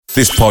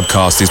This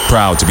podcast is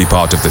proud to be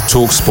part of the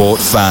TalkSport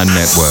Fan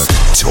Network.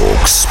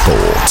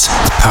 TalkSport.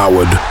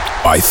 Powered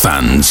by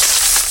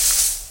fans.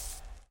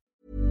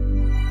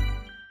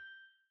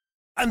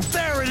 And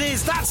there it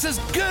is, that's as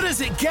good as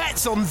it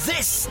gets on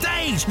this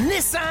stage.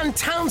 Nissan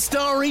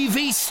Townstar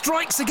EV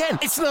strikes again.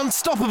 It's an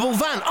unstoppable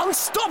van,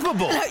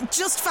 unstoppable.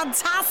 Just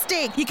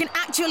fantastic. You can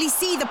actually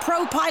see the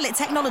ProPilot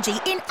technology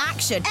in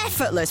action.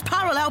 Effortless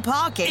parallel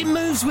parking. It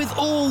moves with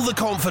all the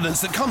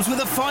confidence that comes with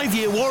a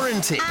 5-year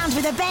warranty. And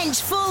with a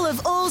bench full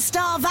of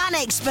all-star van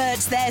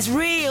experts, there's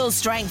real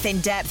strength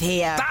in depth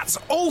here. That's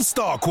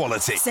all-star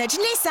quality. Search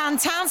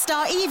Nissan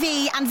Townstar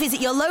EV and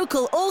visit your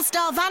local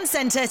all-star van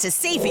centre to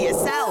see for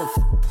yourself.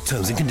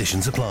 Terms and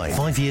conditions apply.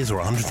 5 years or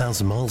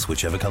 100,000 miles,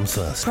 whichever comes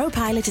first.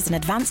 ProPilot is an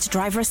advanced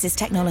driver assist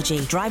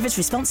technology. Driver's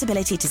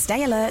responsibility to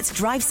stay alert,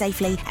 drive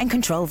safely and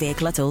control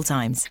vehicle at all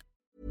times.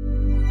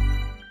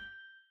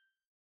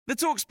 The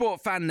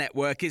TalkSport Fan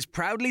Network is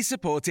proudly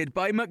supported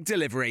by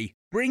McDelivery,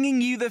 bringing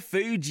you the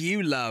food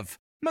you love.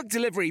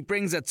 McDelivery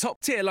brings a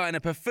top-tier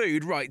lineup of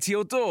food right to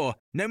your door.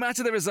 No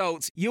matter the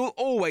result, you'll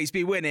always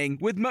be winning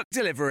with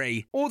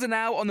McDelivery. Order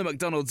now on the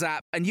McDonald's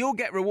app and you'll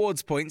get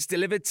rewards points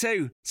delivered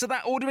too. So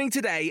that ordering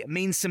today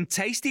means some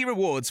tasty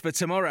rewards for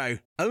tomorrow.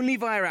 Only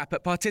via app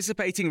at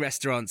participating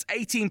restaurants.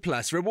 18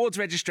 plus. Rewards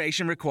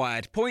registration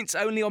required. Points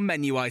only on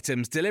menu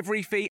items.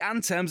 Delivery fee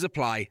and terms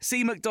apply.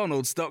 See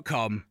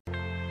mcdonalds.com.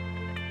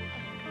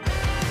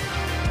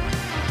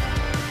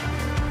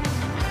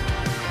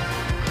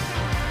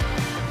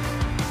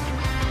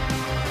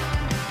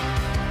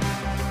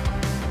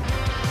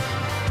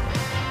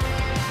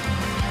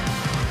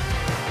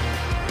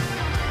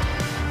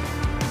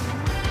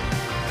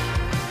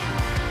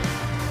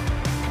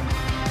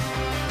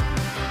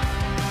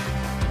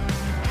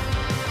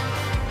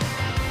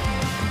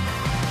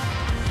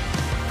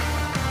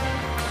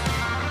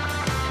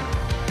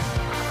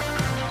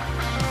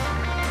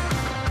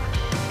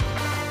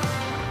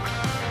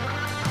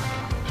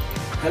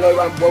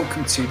 Hello and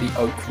welcome to the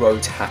Oak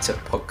Road Hatter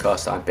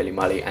podcast. I'm Billy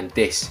Mully and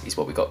this is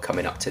what we got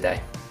coming up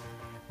today.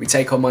 We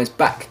take our minds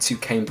back to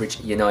Cambridge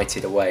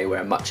United away,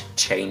 where a much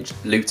changed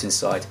Luton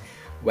side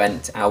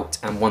went out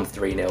and won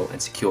 3-0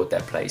 and secured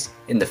their place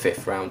in the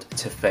fifth round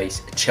to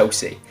face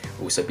Chelsea.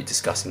 We'll also be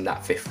discussing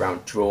that fifth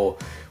round draw,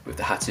 with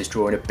the Hatters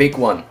drawing a big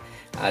one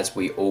as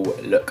we all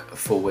look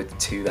forward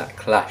to that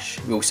clash.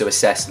 We also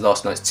assess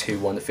last night's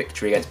 2-1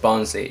 victory against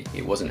Barnsley.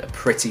 It wasn't a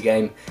pretty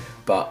game,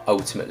 but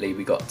ultimately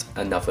we got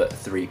another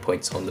 3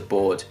 points on the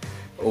board.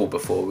 All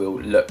before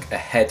we'll look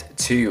ahead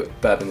to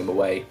Birmingham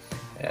away.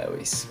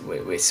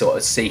 We're sort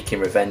of seeking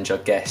revenge, I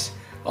guess,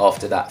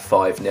 after that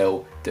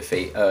 5-0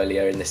 defeat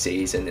earlier in the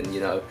season. And, you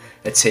know,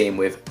 a team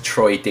with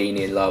Troy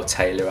Deeney and Lyle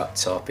Taylor up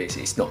top,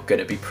 it's not going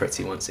to be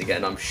pretty once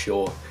again, I'm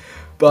sure.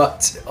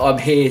 But I'm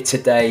here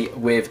today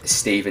with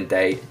Stephen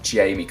Day,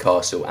 Jamie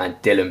Castle and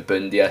Dylan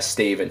Bundia.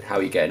 Stephen, how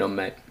are you getting on,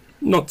 mate?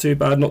 Not too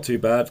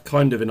bad.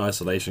 Kind of in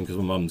isolation because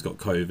my mum's got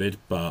COVID,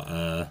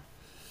 but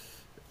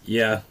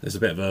yeah, it's a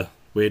bit of a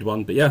weird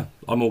one. But yeah,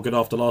 I'm all good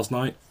after last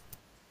night.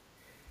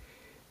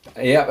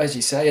 Yeah, as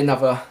you say,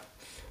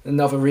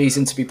 another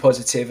reason to be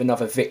positive,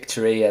 another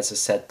victory. As I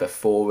said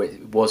before,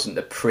 it wasn't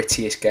the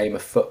prettiest game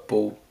of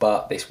football,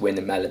 but this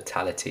winning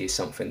mentality is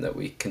something that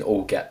we can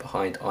all get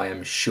behind, I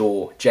am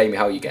sure. Jamie,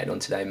 how are you getting on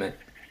today, mate?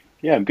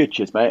 Yeah, I'm good,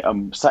 cheers, mate.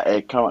 I'm sat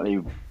here currently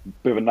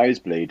with a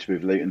nosebleed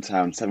with Luton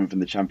Town 7th in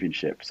the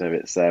Championship, so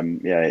it's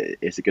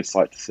it's a good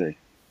sight to see.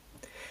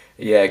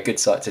 Yeah, good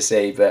sight to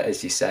see, but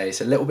as you say, it's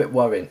a little bit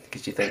worrying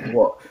because you think,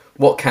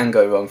 what can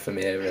go wrong from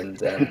here? And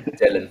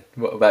Dylan,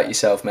 what about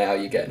yourself, mate? How are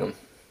you getting on?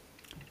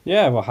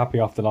 Yeah, well, happy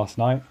after last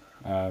night.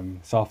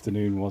 This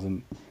afternoon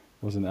wasn't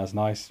as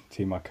nice.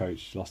 Team I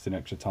coached lost in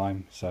extra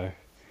time, so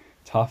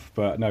tough.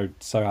 But no,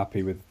 so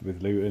happy with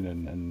Luton,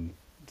 and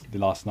the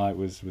last night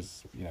was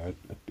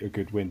a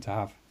good win to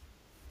have.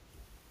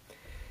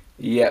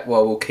 Yeah,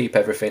 well, we'll keep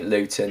everything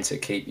Luton to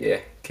keep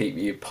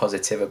you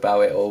positive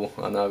about it all.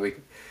 I know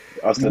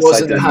I was going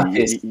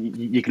to say,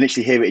 you can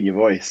literally hear it in your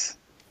voice.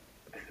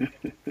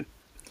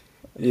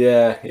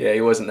 Yeah,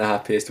 he wasn't the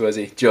happiest, was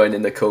he?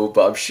 Joining the call,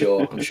 but I'm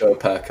sure a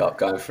perk up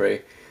going through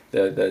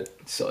the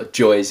sort of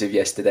joys of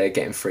yesterday,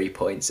 getting 3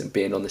 points and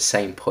being on the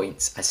same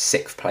points as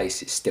 6th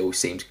place. It still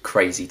seems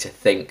crazy to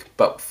think.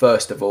 But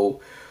first of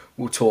all,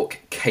 we'll talk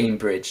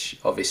Cambridge,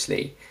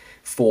 obviously,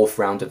 4th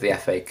round of the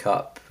FA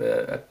Cup.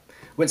 I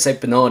wouldn't say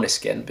banana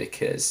skin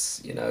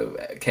because, you know,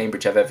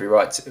 Cambridge would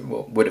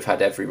have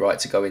had every right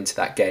to go into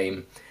that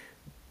game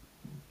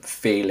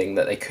feeling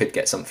that they could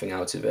get something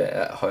out of it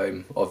at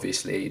home.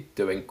 Obviously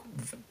doing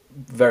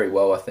very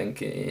well, I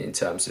think, in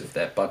terms of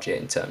their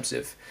budget, in terms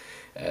of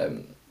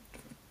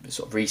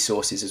sort of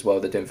resources as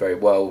well. They're doing very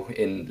well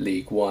in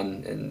League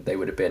One, and they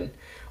would have been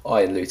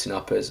eyeing Luton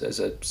up as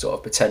a sort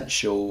of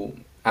potential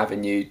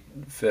avenue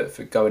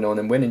for going on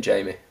and winning,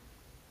 Jamie.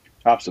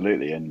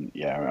 Absolutely, and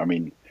yeah, I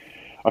mean,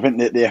 I think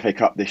that the FA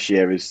Cup this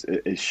year is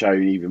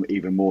shown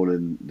even more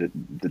than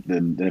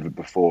ever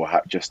before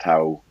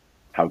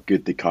how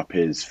good the cup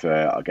is for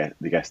I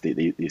guess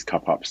these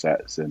cup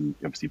upsets, and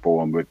obviously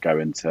Bournemouth would go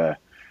into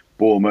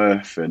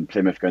Bournemouth and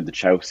Plymouth going to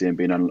Chelsea and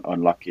being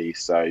unlucky.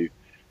 So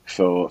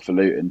for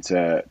Luton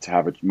to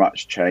have a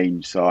much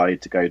changed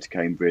side, to go to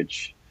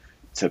Cambridge,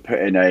 to put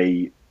in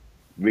a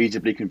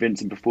reasonably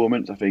convincing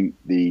performance. I think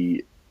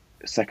the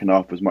second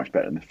half was much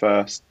better than the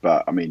first,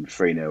 but I mean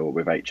 3-0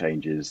 with 8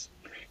 changes,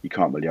 you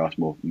can't really ask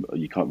more.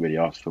 You can't really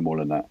ask for more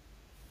than that.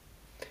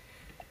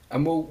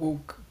 And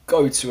we'll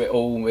go to it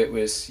all. It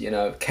was,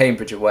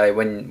 Cambridge away.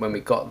 When we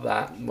got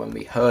that, when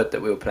we heard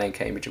that we were playing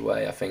Cambridge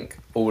away, I think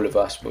all of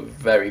us were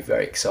very,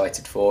 very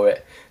excited for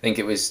it. I think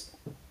it was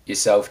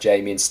yourself,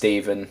 Jamie, and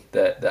Stephen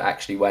that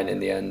actually went in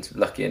the end,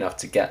 lucky enough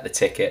to get the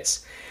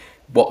tickets.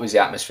 What was the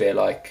atmosphere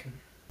like?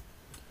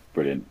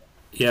 Brilliant.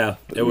 Yeah,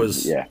 it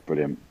was. Yeah,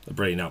 brilliant. A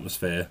brilliant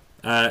atmosphere.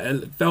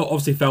 It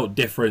felt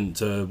different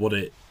to what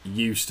it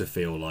used to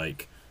feel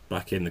like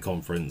back in the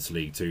Conference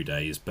League 2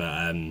 days,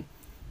 but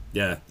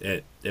yeah,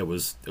 it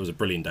was a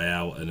brilliant day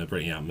out and a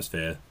brilliant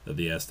atmosphere at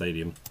the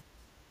stadium.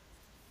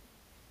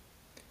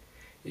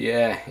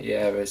 Yeah,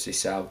 as you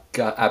say,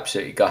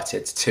 absolutely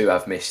gutted to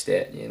have missed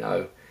it.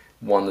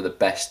 One of the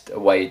best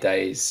away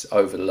days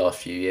over the last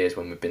few years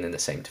when we've been in the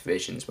same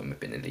divisions, when we've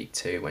been in League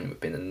 2, when we've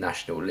been in the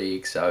National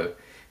League. So,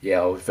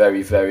 yeah, I was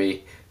very,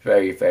 very,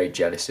 very, very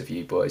jealous of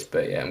you boys.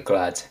 But, yeah, I'm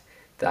glad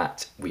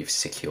that we've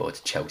secured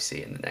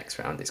Chelsea in the next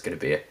round. It's going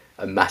to be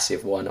a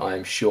massive one, I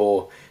am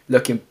sure.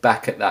 Looking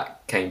back at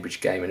that Cambridge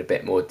game in a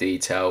bit more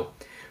detail,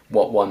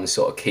 what one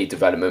sort of key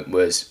development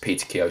was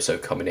Peter Chioso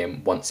coming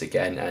in once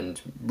again and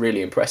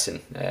really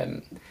impressing.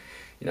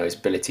 His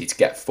ability to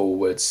get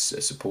forwards,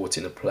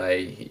 supporting the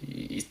play,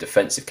 his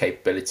defensive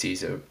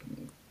capabilities are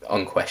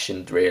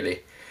unquestioned,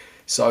 really.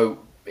 So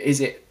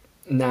is it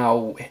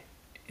now,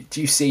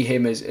 do you see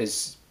him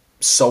as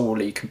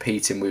solely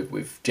competing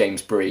with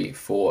James Bree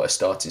for a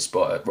starting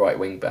spot at right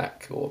wing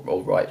back or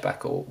right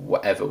back or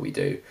whatever we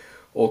do?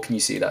 Or can you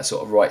see that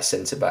sort of right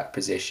centre-back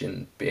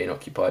position being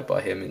occupied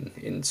by him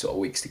in sort of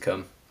weeks to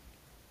come?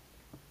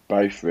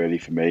 Both, really,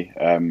 for me.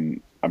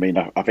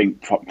 I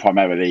think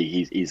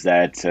primarily he's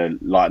there to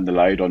lighten the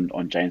load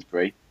on James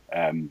Bree,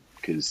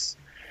 because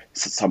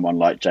someone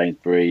like James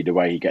Bree, the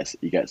way he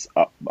gets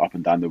up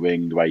and down the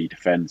wing, the way he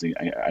defends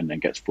and then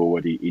gets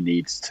forward, he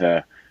needs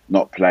to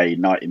not play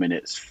 90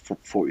 minutes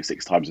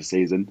 46 times a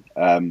season.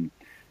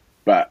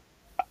 But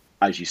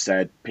as you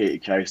said, Peter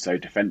Chioso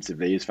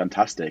defensively is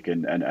fantastic,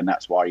 and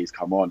that's why he's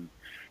come on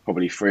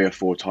probably 3 or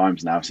 4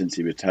 times now since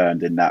he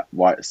returned in that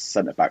right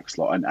centre-back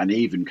slot, and he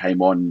even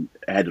came on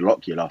ahead of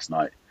Lockyer last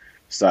night.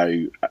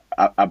 So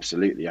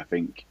absolutely, I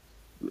think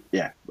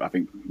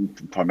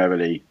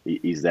primarily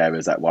he's there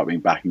as that right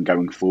wing back, and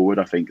going forward,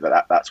 I think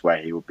that's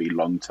where he will be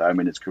long term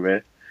in his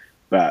career.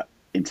 But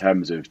in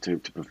terms of to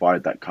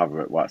provide that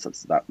cover at right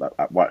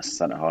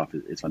centre half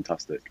is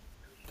fantastic.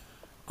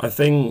 I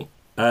think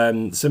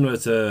similar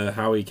to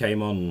how he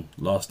came on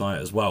last night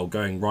as well,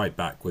 going right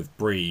back with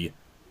Bree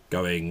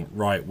going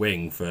right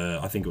wing for,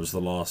 I think it was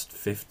the last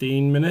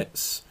 15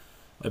 minutes,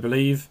 I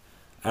believe.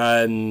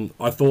 And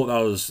I thought that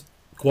was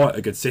quite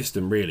a good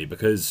system, really,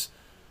 because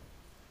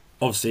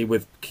obviously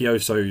with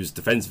Chioso's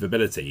defensive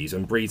abilities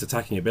and Bree's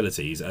attacking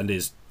abilities and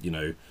his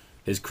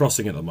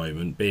crossing at the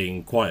moment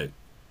being quite,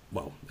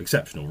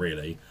 exceptional,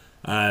 really,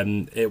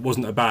 it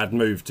wasn't a bad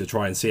move to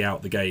try and see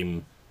out the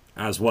game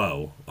as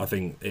well. I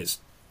think it's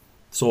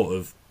sort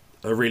of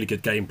a really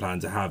good game plan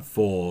to have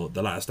for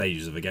the latter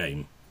stages of a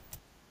game.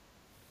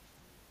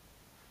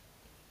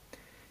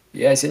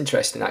 Yeah, it's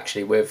interesting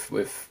actually with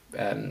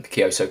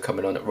Chioso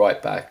coming on at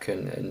right back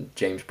and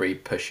James Bree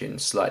pushing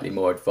slightly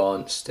more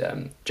advanced.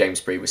 James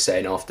Bree was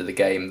saying after the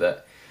game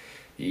that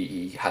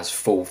he has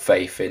full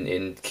faith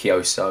in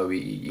Chioso.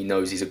 He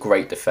knows he's a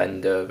great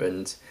defender,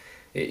 and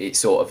it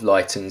sort of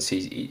lessens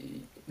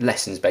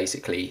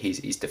basically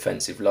his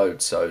defensive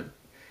load. So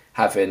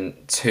having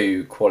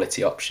 2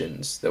 quality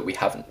options that we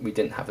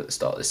didn't have at the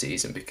start of the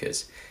season,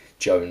 because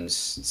Jones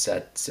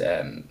said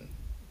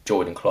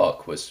Jordan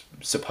Clark was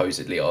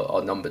supposedly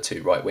our number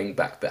 2 right wing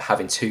back, but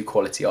having 2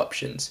 quality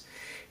options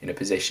in a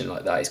position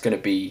like that is going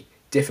to be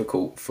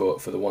difficult for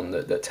the one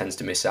that tends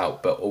to miss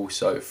out. But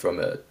also from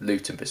a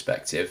Luton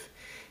perspective,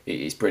 it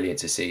is brilliant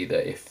to see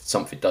that if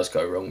something does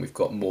go wrong, we've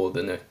got more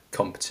than a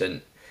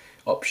competent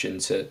option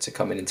to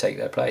come in and take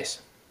their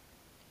place.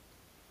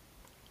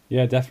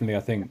 Yeah, definitely.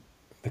 I think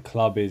the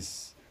club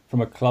is, from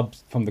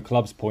the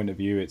club's point of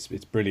view, it's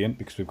brilliant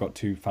because we've got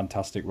 2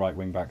 fantastic right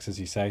wing backs, as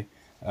you say.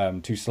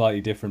 2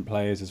 slightly different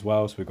players as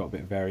well, so we've got a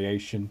bit of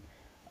variation.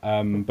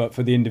 But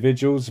for the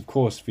individuals, of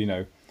course,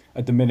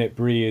 at the minute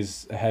Bree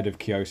is ahead of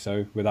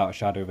Chioso without a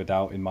shadow of a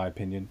doubt, in my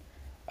opinion.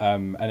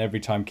 And every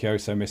time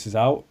Chioso misses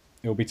out,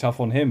 it'll be tough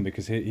on him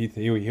because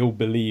he'll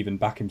believe and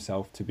back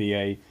himself to be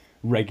a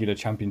regular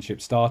Championship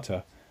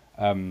starter.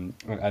 And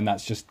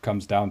that just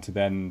comes down to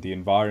then the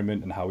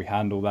environment and how we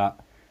handle that.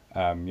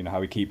 How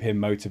we keep him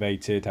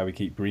motivated, how we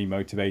keep Bree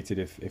motivated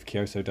if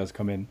Chioso does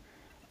come in.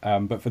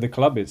 But for the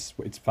club, it's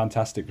a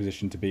fantastic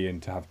position to be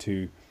in, to have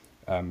 2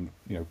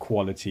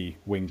 quality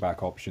wing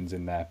back options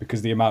in there,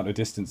 because the amount of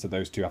distance that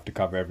those 2 have to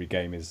cover every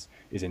game is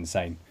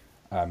insane.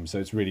 So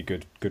it's really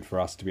good for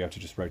us to be able to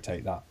just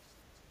rotate that.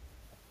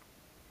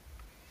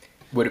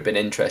 would have been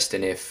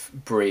interesting if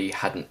Bree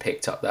hadn't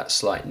picked up that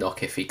slight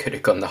knock, if he could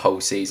have gone the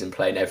whole season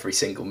playing every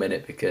single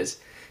minute, because,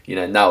 you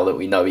know, now that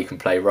we know he can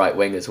play right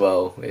wing as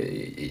well,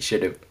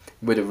 it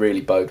would have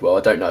really bode well.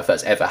 I don't know if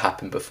that's ever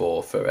happened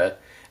before for a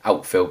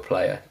outfield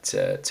player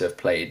to have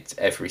played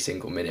every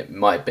single minute. It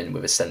might have been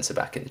with a centre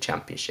back in the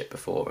Championship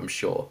before, I'm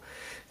sure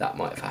that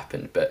might have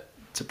happened, but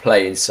to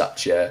play in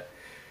such a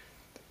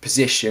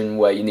position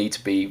where you need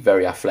to be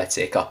very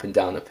athletic up and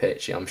down the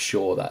pitch, I'm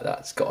sure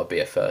that's got to be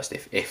a first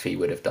if he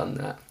would have done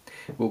that.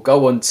 We'll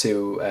go on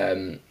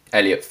to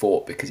Elliot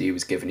Thorpe, because he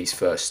was given his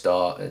first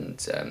start,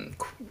 and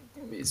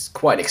it's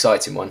quite an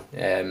exciting one.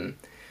 I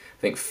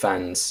think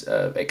fans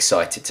are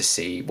excited to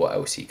see what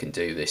else he can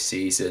do this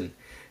season.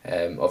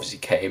 Obviously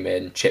came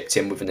in, chipped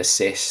in with an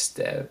assist,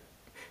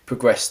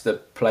 progressed the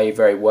play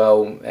very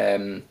well.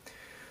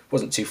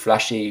 Wasn't too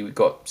flashy, we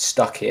got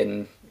stuck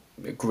in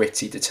a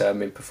gritty,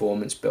 determined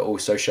performance, but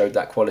also showed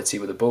that quality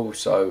with the ball.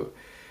 So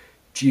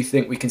do you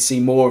think we can see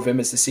more of him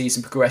as the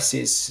season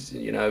progresses?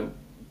 You know,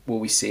 will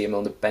we see him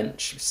on the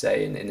bench,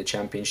 say, in the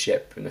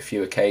Championship on a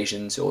few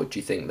occasions, or do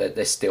you think that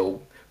there's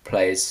still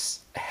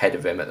players ahead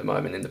of him at the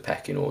moment in the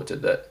pecking order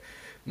that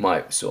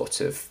might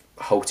sort of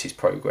halt his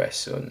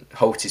progress in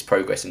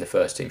the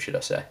first team, should I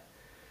say?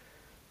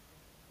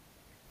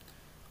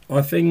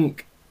 I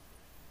think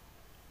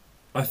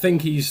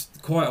he's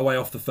quite a way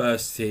off the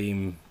first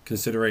team,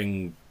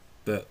 considering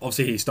that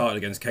obviously he started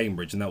against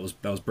Cambridge and that was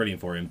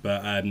brilliant for him.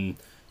 But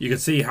you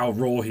could see how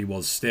raw he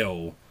was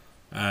still,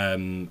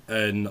 and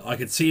I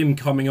could see him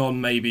coming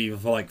on maybe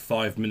for like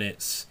 5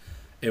 minutes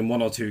in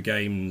 1 or 2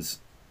 games.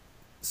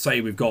 Say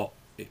we've got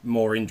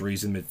more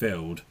injuries in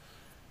midfield,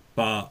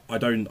 but I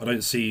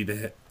don't see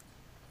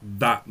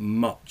that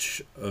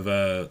much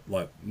of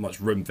much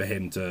room for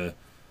him to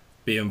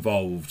be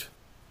involved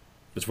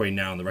between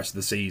now and the rest of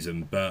the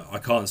season. But I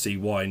can't see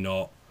why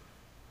not.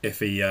 If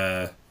he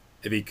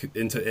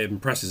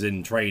impresses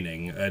in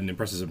training and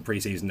impresses in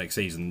pre-season next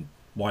season,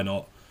 why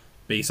not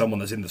be someone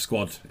that's in the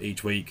squad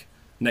each week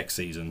next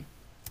season?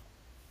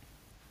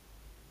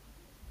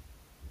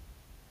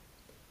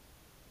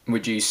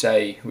 Would you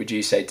say,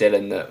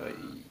 Dylan, that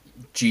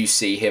do you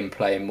see him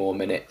playing more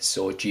minutes,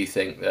 or do you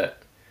think that,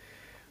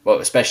 well,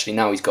 especially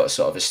now he's got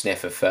sort of a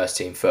sniff of first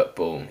team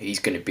football, he's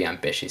going to be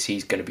ambitious,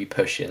 he's going to be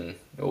pushing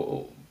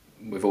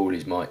with all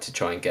his might to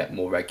try and get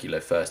more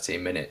regular first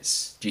team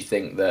minutes? Do you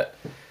think that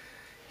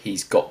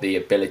he's got the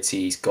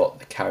ability, he's got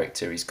the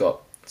character, he's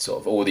got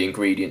sort of all the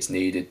ingredients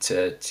needed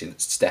to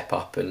step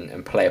up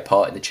and play a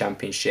part in the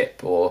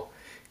Championship, or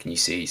can you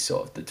see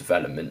sort of the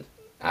development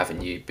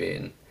avenue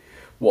being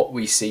what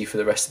we see for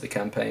the rest of the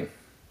campaign?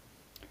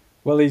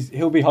 Well,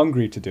 he'll be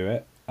hungry to do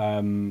it.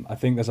 I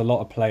think there's a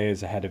lot of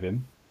players ahead of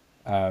him,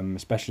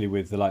 especially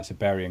with the likes of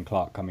Berry and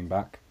Clark coming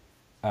back.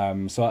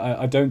 So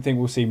I don't think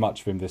we'll see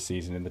much of him this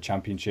season in the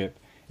Championship.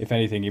 If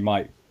anything, he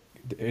might,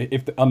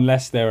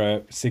 unless there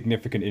are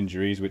significant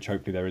injuries, which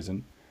hopefully there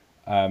isn't.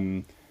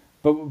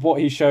 But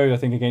what he showed, I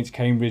think, against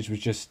Cambridge was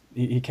just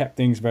he kept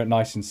things very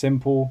nice and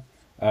simple.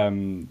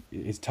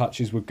 His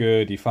touches were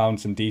good. He found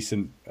some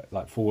decent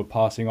forward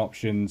passing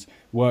options.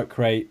 Work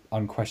rate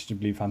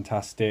unquestionably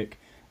fantastic.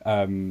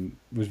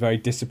 Was very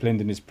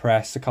disciplined in his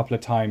press. A couple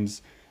of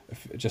times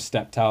just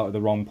stepped out at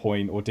the wrong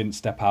point or didn't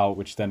step out,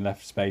 which then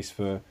left space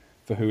for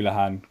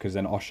Houlihan, because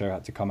then Osho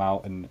had to come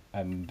out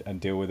and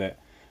deal with it.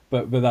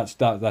 But that's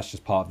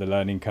just part of the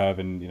learning curve,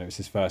 and it's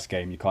his first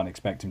game. You can't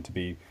expect him to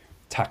be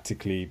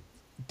tactically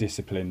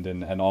disciplined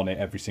and on it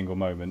every single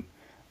moment.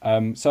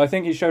 So I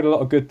think he showed a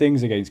lot of good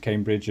things against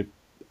Cambridge.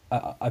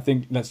 I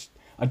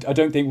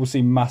don't think we'll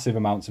see massive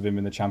amounts of him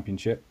in the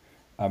Championship.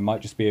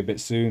 Might just be a bit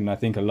soon. I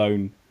think a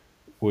loan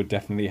would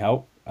definitely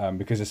help,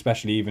 because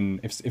especially even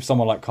if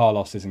someone like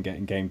Carlos isn't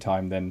getting game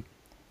time, then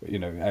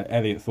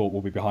Elliot Thorpe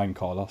will be behind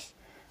Carlos.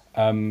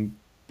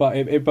 But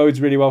it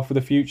bodes really well for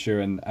the future,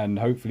 and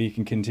hopefully he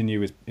can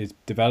continue his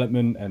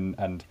development,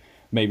 and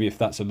maybe if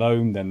that's a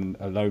loan, then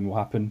a loan will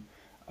happen.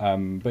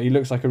 But he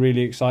looks like a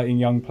really exciting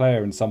young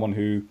player, and someone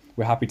who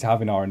we're happy to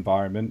have in our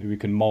environment, who we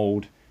can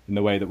mould in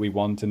the way that we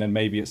want, and then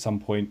maybe at some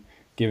point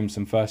give him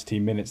some first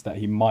team minutes that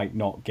he might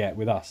not get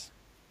with us.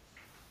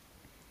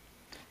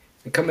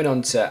 And coming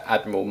on to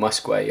Admiral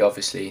Musgrave,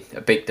 obviously a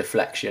big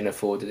deflection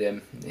afforded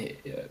him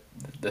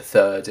the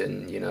third,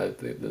 and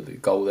the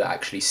goal that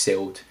actually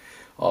sealed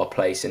our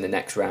place in the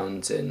next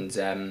round,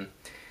 and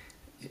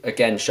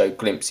again showed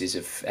glimpses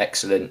of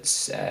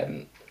excellence.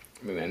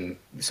 And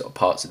sort of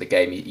parts of the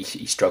game he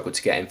struggled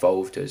to get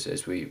involved,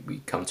 as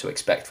we come to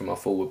expect from our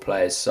forward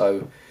players.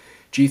 So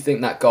do you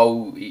think that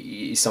goal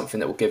is something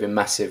that will give him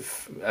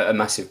a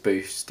massive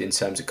boost in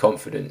terms of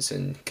confidence,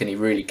 and can he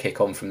really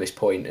kick on from this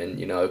point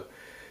and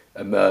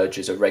emerge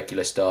as a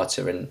regular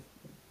starter and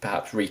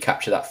perhaps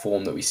recapture that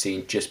form that we've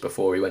seen just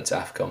before he went to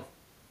AFCON?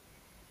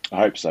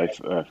 I hope so.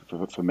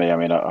 For me, I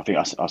mean, I think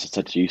I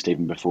said to you,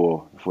 Stephen,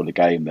 before the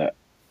game that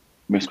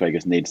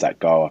Musquegas needs that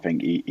goal. I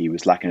think he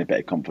was lacking a bit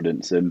of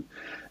confidence, and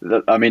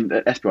I mean,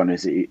 let's be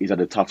honest, he's had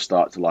a tough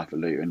start to life at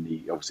Luton.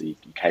 He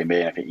came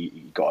in. I think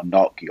he got a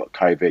knock. He got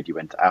COVID. He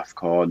went to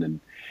AFCON, and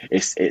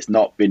it's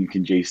not been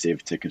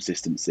conducive to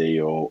consistency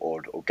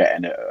or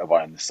getting a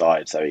run on the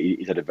side. So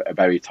he's had a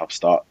very tough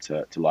start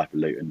to life at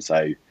Luton.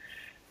 So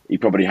he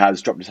probably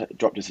has dropped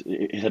his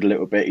head a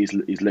little bit.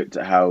 He's looked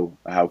at how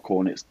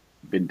Cornet's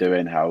been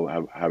doing,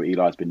 how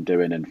Eli's been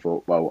doing, and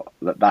thought, well,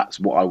 that's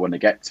what I want to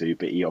get to.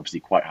 But he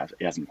obviously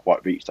hasn't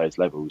quite reached those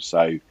levels.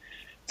 So,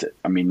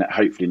 I mean,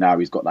 hopefully now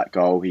he's got that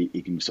goal, he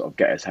can sort of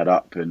get his head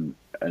up and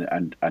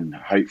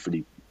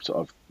hopefully sort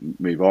of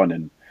move on.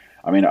 And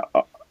I mean,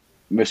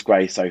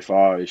 Musqueira so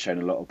far has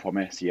shown a lot of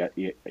promise.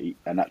 And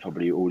that's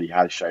probably all he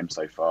has shown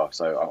so far.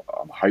 So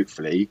I'm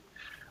hopefully,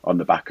 on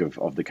the back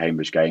of the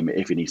Cambridge game,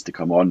 if he needs to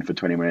come on for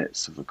 20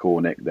 minutes for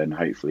Cornet, then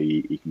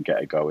hopefully he can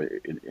get a goal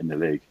in the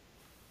league.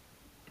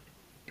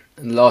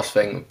 And the last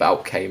thing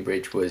about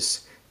Cambridge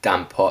was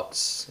Dan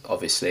Potts.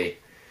 Obviously,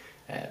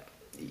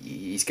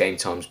 his game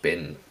time's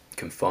been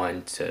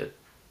confined to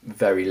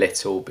very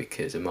little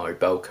because of Murray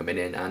Bell coming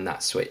in, and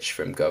that switch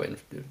from going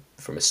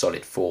from a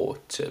solid 4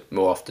 to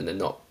more often than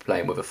not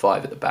playing with a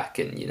 5 at the back.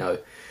 And, you know,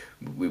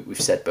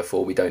 we've said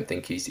before, we don't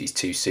think he's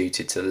too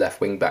suited to the left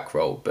wing back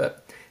role,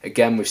 but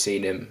again, we've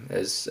seen him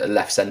as a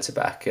left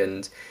centre-back,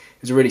 and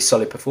it was a really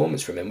solid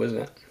performance from him,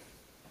 wasn't it?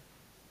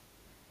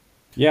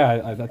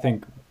 Yeah, I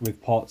think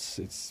with Potts,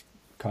 it's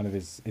kind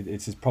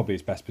of probably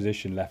his best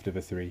position, left of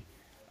a 3.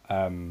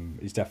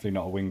 He's definitely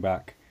not a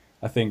wing-back.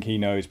 I think he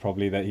knows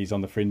probably that he's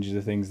on the fringes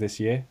of things this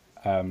year.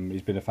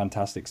 He's been a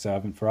fantastic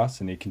servant for us,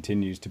 and he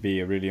continues to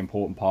be a really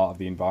important part of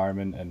the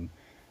environment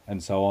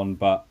and so on.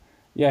 But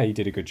yeah, he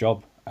did a good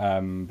job.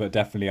 But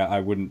definitely,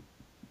 I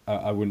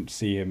wouldn't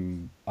see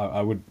him.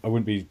 I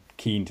wouldn't be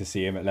keen to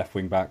see him at left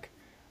wing back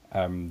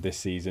this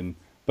season.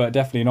 But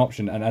definitely an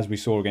option. And as we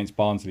saw against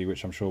Barnsley,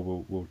 which I'm sure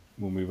we'll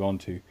move on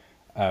to,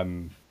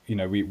 you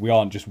know, we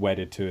aren't just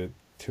wedded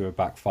to a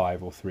back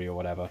 5 or 3 or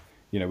whatever.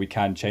 You know, we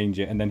can change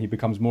it, and then he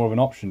becomes more of an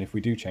option if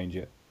we do change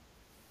it.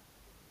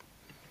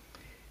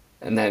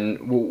 And then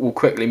we'll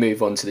quickly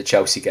move on to the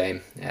Chelsea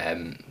game.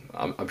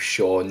 I'm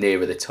sure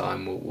nearer the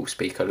time we'll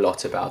speak a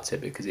lot about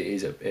it because it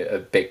is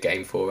a big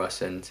game for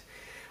us. And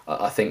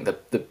I think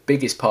the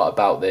biggest part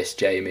about this,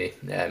 Jamie,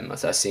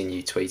 as I've seen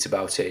you tweet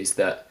about it, is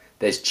that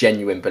there's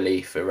genuine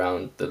belief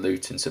around the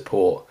Luton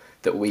support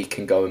that we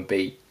can go and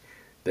beat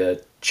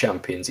the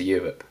champions of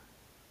Europe.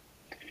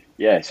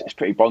 Yeah, it's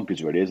pretty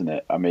bonkers, really, isn't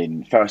it? I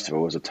mean, first of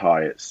all, as a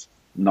tie, it's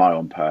nigh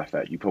on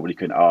perfect. You probably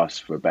couldn't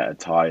ask for a better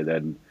tie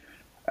than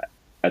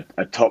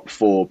a top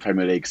 4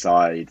 Premier League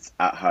side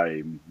at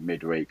home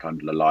midweek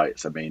under the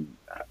lights. I mean,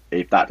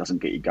 if that doesn't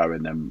get you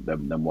going,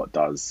 then what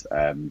does?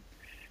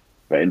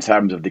 But in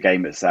terms of the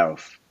game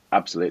itself,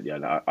 absolutely,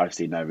 I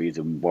see no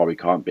reason why we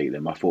can't beat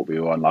them. I thought we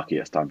were unlucky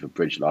at Stamford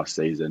Bridge last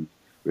season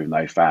with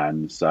no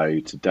fans. So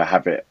to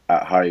have it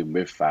at home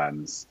with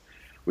fans,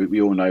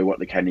 we all know what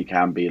the Kenny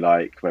can be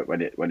like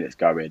when it's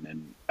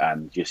going,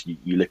 and just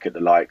you look at the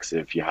likes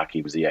of your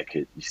Hakim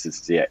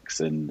Ziyechs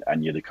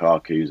and your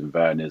Lukaku's and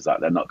Werner's, like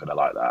they're not going to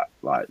like that.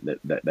 Like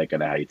they're going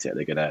to hate it.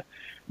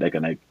 They're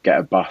going to get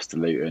a bus to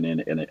Luton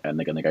and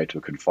they're going to go to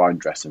a confined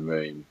dressing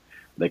room.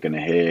 They're going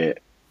to hear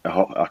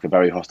a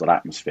very hostile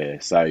atmosphere.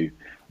 So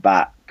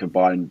that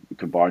combined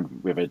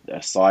with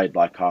a side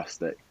like us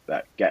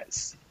that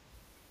gets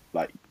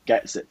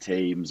at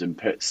teams and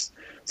puts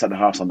centre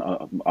halves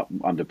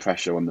under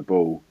pressure on the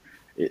ball,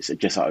 it's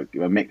just like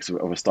a mix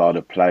of a style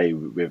of play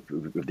with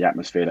the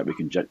atmosphere that we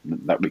can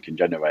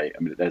generate. I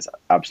mean, there's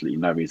absolutely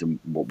no reason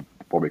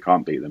why we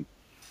can't beat them.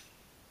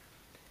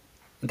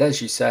 And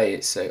as you say,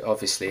 it's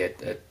obviously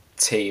a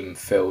team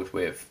filled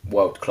with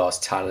world-class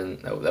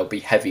talent. There'll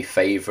be heavy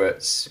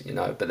favourites, you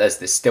know, but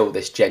there's still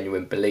this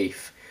genuine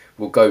belief.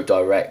 We'll go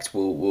direct.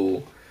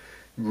 We'll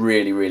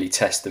really, really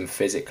test them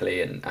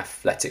physically and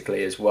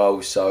athletically as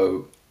well.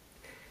 So,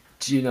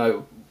 do you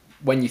know,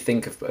 when you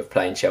think of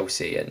playing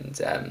Chelsea,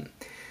 and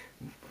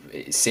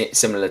it's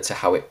similar to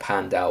how it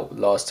panned out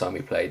last time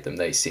we played them,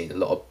 they've seen a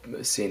lot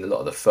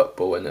of the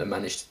football and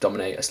managed to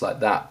dominate us like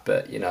that.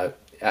 But, you know,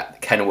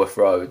 at Kenilworth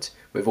Road,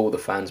 with all the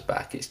fans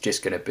back, it's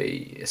just going to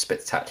be a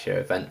spectacular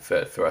event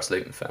for us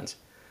Luton fans.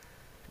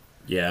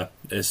 Yeah,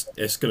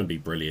 it's going to be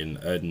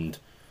brilliant. And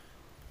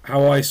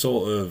how I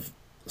sort of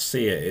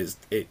see it is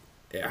it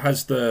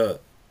has the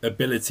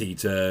ability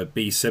to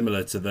be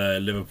similar to the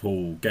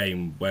Liverpool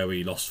game where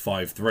we lost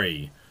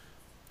 5-3.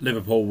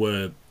 Liverpool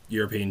were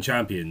European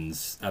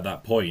champions at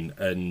that point,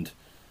 and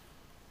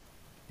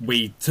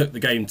we took the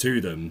game to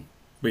them.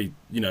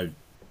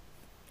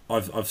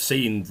 I've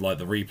seen like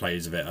the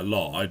replays of it a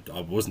lot.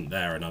 I wasn't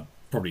there, and I'm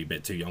probably a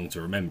bit too young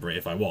to remember it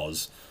if I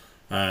was.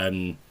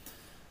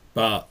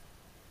 But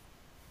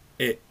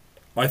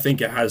I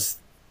think it has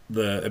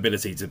the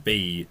ability to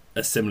be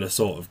a similar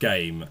sort of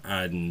game,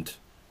 and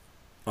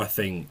I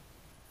think,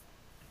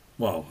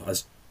 well,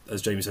 as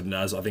Jamie said, and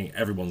as I think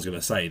everyone's going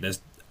to say,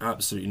 there's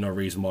absolutely no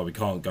reason why we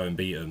can't go and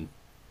beat them,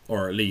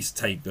 or at least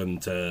take them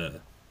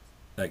to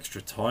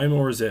extra time,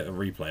 or is it a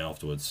replay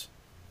afterwards?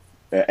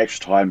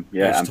 extra time,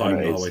 yeah, extra time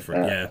the whole way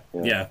through.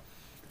 Yeah.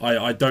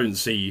 I don't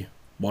see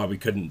why we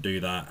couldn't do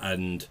that.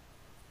 And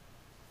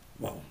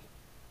well,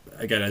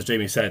 again, as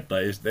Jamie said,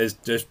 like, there's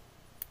just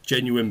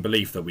genuine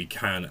belief that we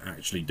can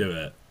actually do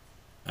it,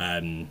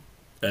 and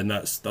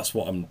that's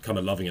what I'm kind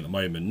of loving at the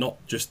moment.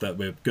 Not just that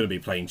we're going to be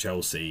playing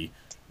Chelsea,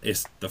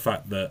 it's the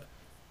fact that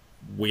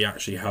we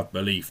actually have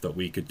belief that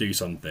we could do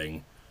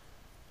something.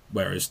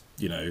 Whereas,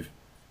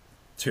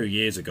 2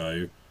 years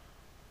ago,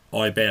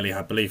 I barely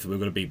had belief that we were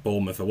going to beat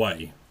Bournemouth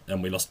away,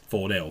 and we lost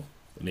 4-0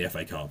 in the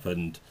FA Cup.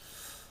 And,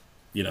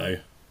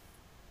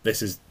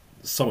 this is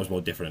so much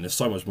more different, and it's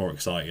so much more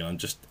exciting.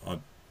 I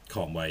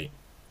can't wait.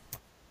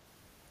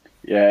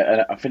 Yeah,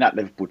 and I think that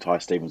Liverpool tie,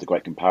 Stephen, was a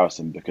great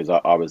comparison, because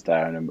I was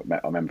there, and I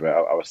remember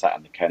I was sat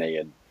on the Kenny,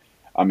 and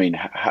I mean,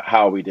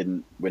 how we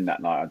didn't win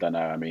that night, I don't know.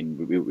 I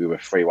mean, we were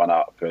 3-1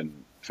 up,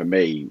 and for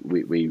me,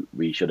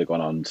 we should have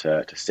gone on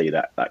to see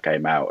that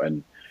game out.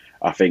 And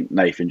I think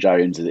Nathan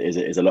Jones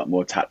is a lot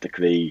more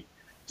tactically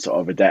sort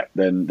of adept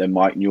than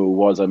Mike Newell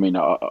was. I mean,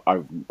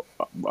 I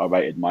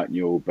rated Mike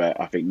Newell, but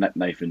I think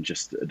Nathan's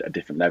just a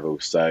different level.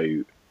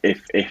 So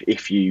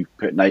if you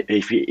put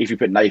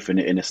Nathan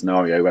in a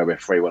scenario where we're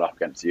 3-1 up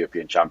against the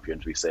European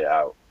champions, we see it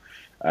out.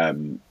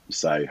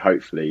 So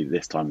hopefully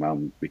this time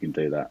round we can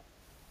do that.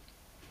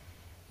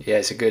 Yeah,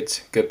 it's a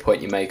good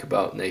point you make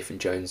about Nathan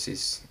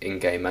Jones's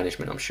in-game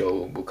management. I'm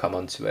sure we'll come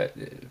on to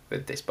it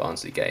with this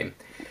Barnsley game.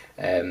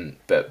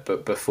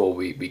 But before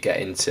we get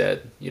into,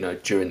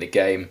 during the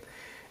game,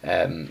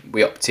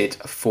 we opted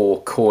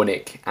for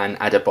Cornick and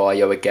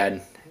Adebayo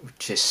again.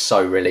 Just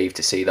so relieved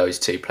to see those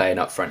two playing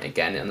up front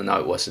again. And I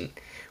know it wasn't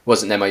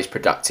their most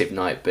productive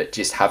night, but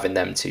just having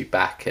them two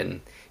back,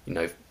 and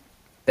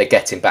they're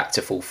getting back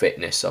to full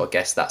fitness. So I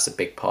guess that's a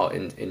big part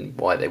in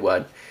why they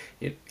weren't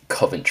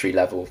Coventry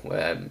level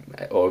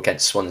or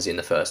against Swansea in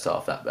the first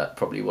half. That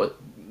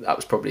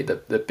was probably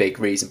the big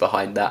reason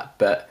behind that.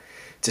 But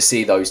to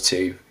see those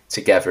two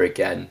together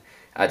again,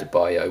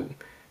 Adebayo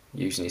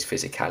using his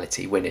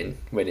physicality,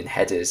 winning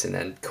headers, and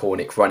then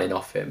Cornick running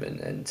off him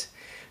and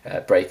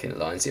breaking the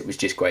lines, it was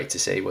just great to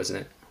see, wasn't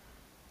it?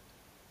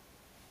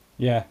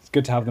 Yeah, it's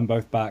good to have them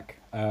both back.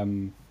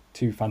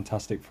 Two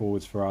fantastic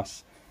forwards for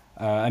us.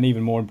 And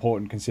even more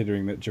important,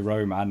 considering that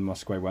Jerome and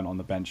Musquet went on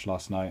the bench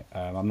last night.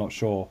 I'm not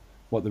sure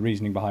what the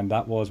reasoning behind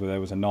that was, whether there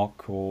was a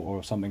knock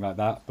or something like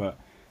that. But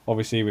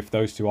obviously, if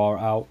those two are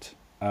out,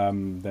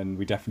 then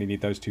we definitely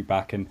need those two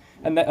back. And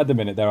at the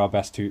minute, they're our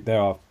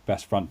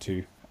best front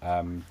two.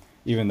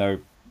 Even though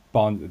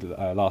Barnes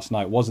last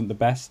night wasn't the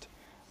best,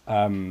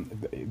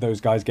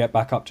 those guys get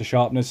back up to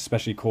sharpness,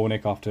 especially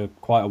Cornick after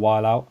quite a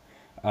while out.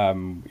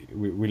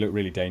 We look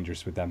really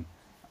dangerous with them.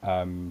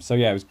 So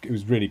yeah, it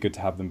was really good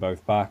to have them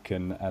both back,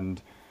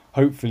 and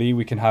hopefully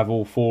we can have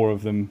all four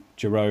of them,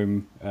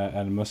 Jerome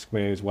and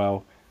Musquet as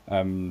well,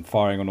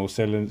 firing on all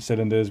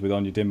cylinders, with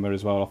Onyedinma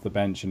as well off the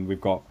bench, and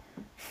we've got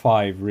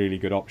 5 really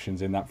good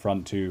options in that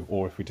front two,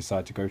 or if we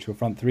decide to go to a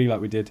front 3 like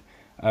we did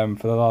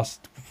for the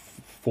last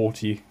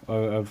 40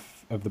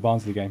 of the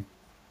Barnsley game.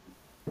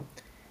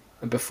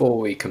 And before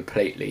we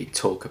completely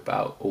talk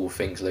about all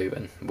things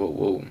Luton,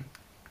 we'll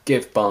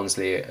give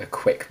Barnsley a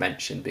quick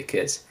mention,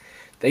 because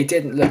they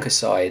didn't look a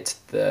side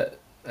that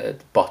at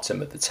the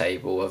bottom of the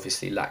table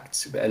obviously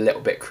lacked a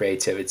little bit of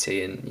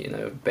creativity and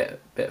a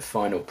bit of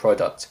final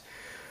product.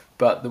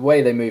 But the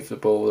way they move the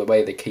ball, the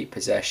way they keep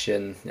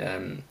possession,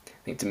 I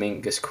think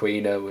Domingos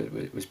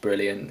Quina was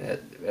brilliant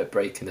at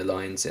breaking the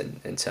lines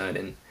and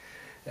turning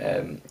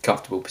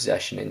comfortable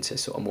possession into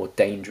sort of more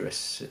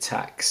dangerous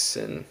attacks.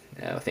 And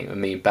I think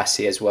Amin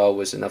Bassi as well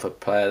was another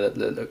player that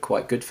looked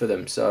quite good for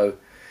them. So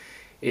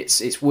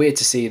it's weird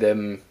to see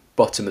them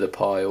bottom of the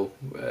pile,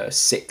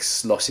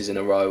 6 losses in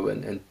a row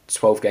and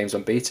 12 games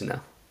unbeaten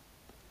now.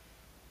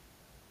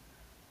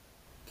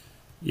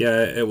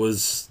 Yeah, it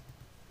was.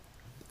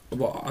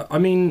 Well, I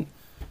mean,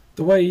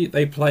 the way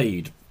they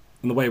played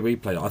and the way we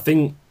played, I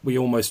think we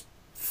almost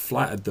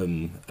flattered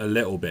them a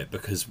little bit,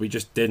 because we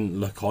just didn't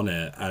look on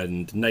it,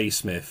 and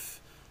Naismith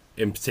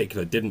in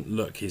particular didn't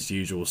look his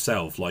usual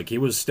self. Like, he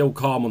was still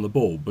calm on the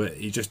ball, but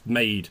he just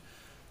made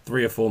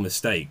 3 or 4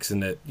 mistakes,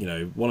 and that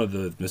one of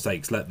the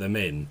mistakes let them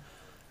in.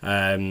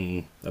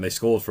 And they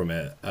scored from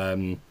it.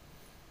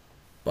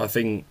 But I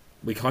think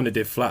we kind of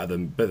did flatter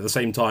them. But at the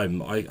same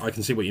time, I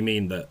can see what you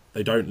mean, that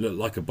they don't look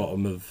like a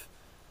bottom of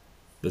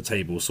the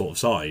table sort of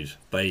side.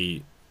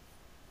 They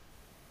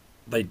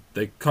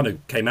kind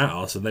of came at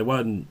us, and they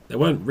weren't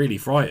really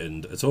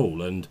frightened at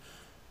all. And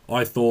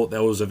I thought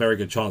there was a very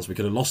good chance we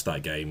could have lost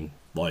that game.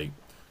 Like,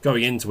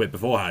 going into it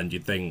beforehand,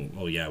 you'd think,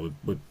 oh yeah,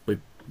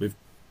 we've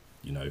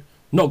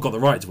not got the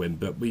right to win,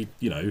 but we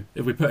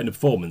if we put in a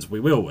performance,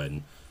 we will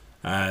win.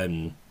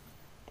 And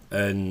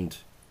then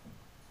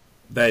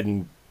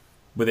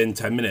within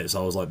 10 minutes,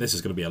 I was like, this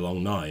is going to be a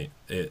long night.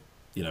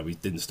 We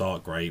didn't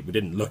start great. We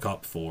didn't look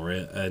up for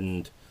it.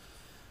 And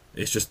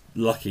it's just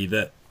lucky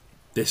that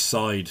this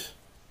side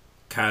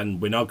can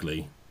win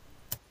ugly.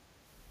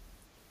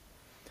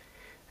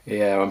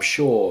 Yeah, I'm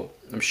sure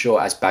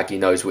as Baggy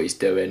knows what he's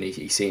doing.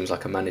 He seems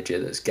like a manager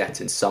that's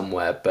getting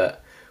somewhere.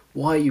 But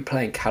why are you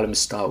playing Callum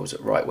Styles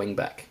at right wing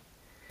back?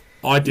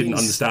 I didn't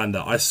understand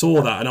that. I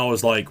saw that and I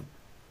was like,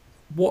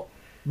 what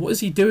is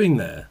he doing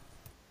there?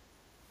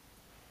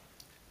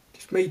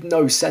 Just made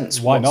no sense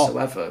Why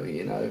whatsoever, not?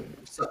 you know.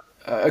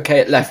 Okay,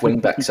 at left wing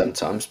back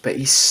sometimes, but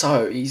he's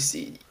so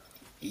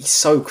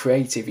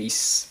creative.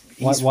 He's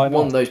Why one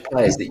of not? those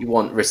players that you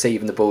want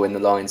receiving the ball in the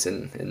lines,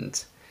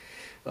 and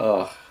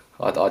I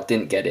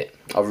didn't get it.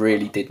 I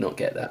really did not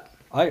get that.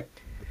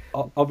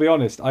 I'll be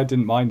honest, I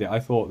didn't mind it. I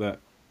thought that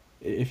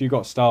if you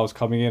got Styles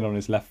coming in on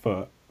his left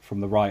foot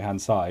from the right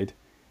hand side,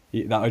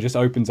 that just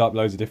opens up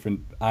loads of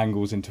different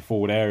angles into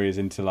forward areas,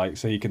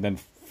 so he can then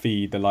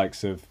feed the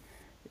likes of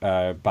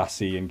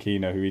Bassi and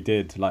Keno, who he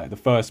did. Like the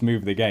first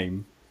move of the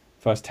game,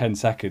 first 10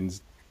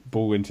 seconds,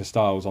 ball into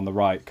Styles on the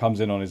right, comes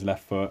in on his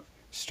left foot,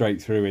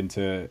 straight through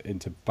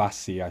into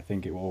Bassi, I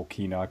think or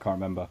Keno, I can't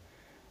remember.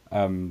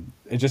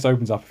 It just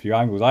opens up a few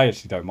angles. I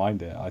actually don't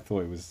mind it. I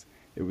thought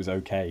it was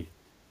okay.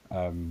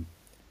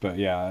 But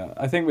yeah,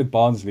 I think with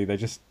Barnsley,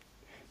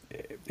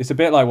 it's a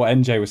bit like what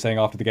NJ was saying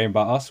after the game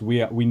about us.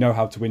 We know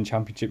how to win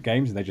championship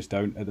games, and they just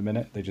don't at the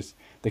minute.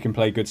 They can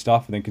play good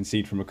stuff and then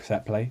concede from a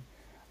set play,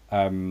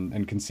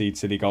 and concede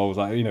silly goals.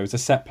 Like, you know, it's a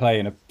set play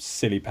and a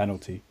silly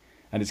penalty,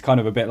 and it's kind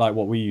of a bit like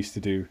what we used to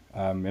do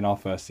in our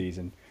first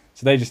season.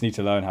 So they just need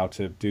to learn how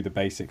to do the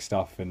basic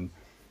stuff, and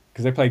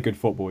because they play good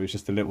football, it's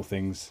just the little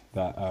things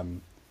that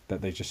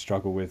they just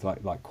struggle with,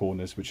 like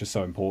corners, which are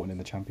so important in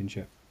the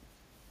championship.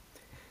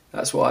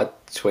 That's what I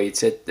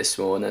tweeted this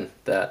morning,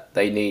 that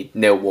they need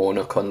Neil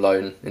Warnock on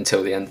loan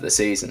until the end of the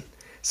season.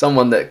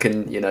 Someone that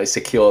can, you know,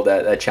 secure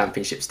their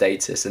championship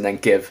status and then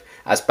give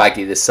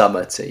Asbaghi the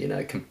summer to, you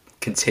know,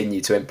 continue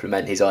to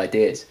implement his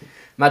ideas.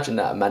 Imagine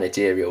that, a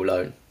managerial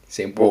loan,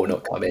 seeing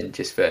Warnock come in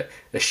just for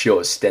a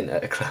short stint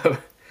at a club.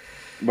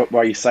 But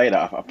while you say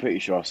that, I'm pretty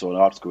sure I saw an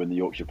article in the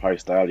Yorkshire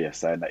Post earlier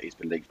saying that he's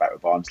been linked back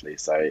with Barnsley,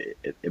 so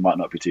it might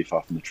not be too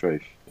far from the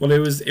truth. Well, it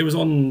was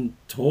on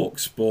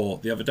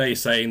TalkSport the other day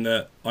saying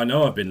that I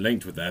know I've been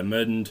linked with them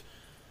and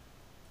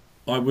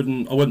I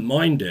wouldn't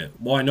mind it.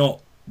 Why not?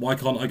 Why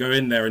can't I go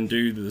in there and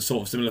do the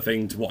sort of similar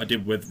thing to what I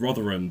did with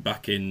Rotherham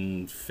back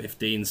in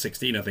 15,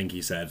 16, I think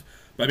he said.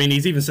 But I mean,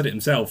 he's even said it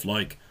himself,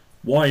 like,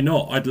 why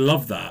not? I'd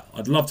love that.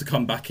 I'd love to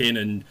come back in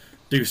and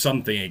do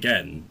something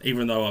again,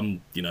 even though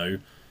I'm, you know,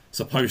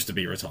 supposed to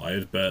be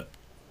retired, but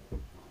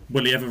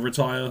will he ever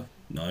retire?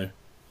 No.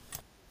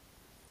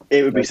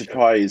 It would be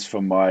surprised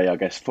from my, I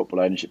guess, football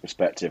ownership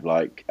perspective,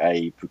 like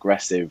a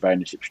progressive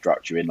ownership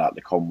structure in like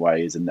the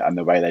Conways and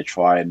the way they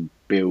try and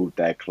build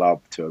their club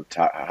to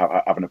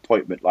have an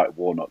appointment like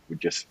Warnock would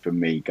just, for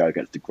me, go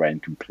against the grain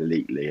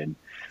completely, and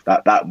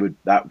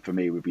that for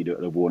me would be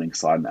the warning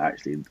sign that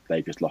actually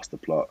they just lost the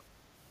plot.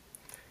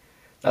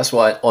 That's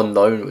why on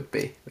loan would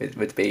be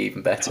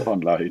even better. On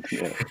loan,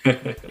 yeah.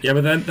 Yeah,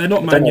 but they're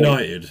not Man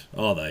United,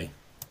 are they?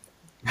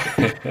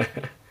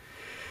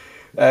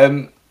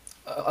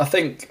 I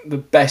think the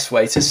best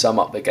way to sum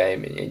up the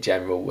game in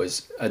general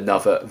was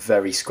another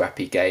very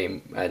scrappy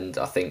game, and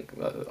I think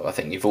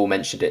you've all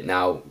mentioned it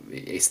now.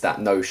 It's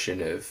that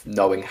notion of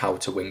knowing how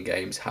to win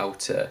games, how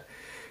to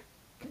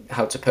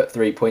put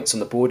 3 points on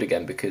the board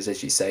again, because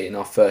as you say, in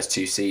our first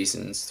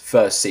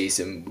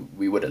season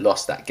we would have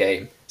lost that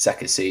game.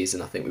 Second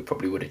season I think we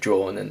probably would have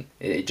drawn, and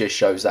it just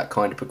shows that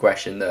kind of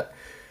progression that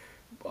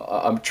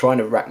I'm trying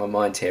to rack my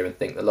mind here and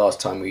think the last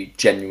time we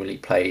genuinely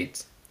played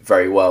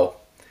very well,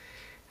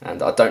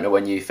 and I don't know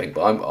when you think,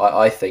 but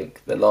I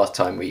think the last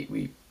time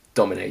we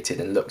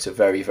dominated and looked a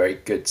very, very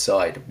good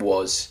side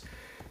was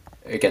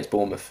against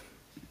Bournemouth.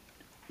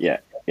 Yeah,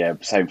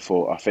 same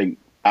thought. I think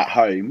at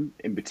home,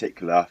 in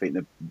particular, I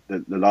think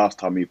the last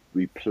time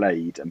we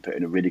played and put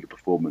in a really good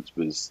performance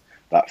was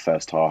that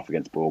first half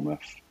against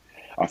Bournemouth.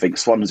 I think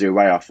Swansea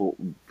away, I thought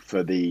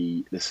for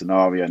the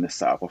scenario and the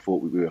setup, I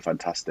thought we were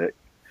fantastic.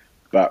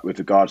 But with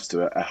regards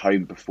to a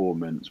home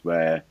performance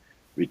where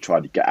we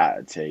tried to get at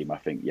a team, I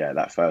think,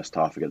 that first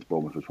half against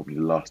Bournemouth was probably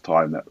the last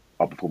time that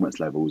our performance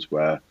levels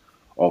were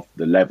of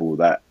the level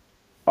that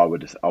I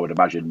would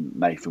imagine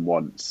Nathan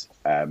wants.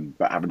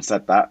 But having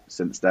said that,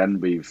 since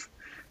then we've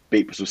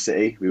beat Bristol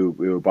City. We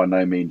were by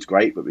no means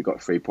great, but we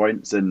got 3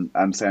 points, and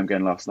same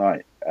again last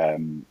night.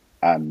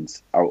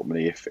 And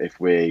ultimately, if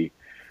we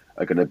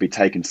are going to be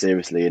taken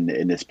seriously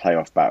in this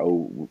playoff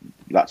battle,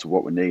 that's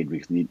what we need.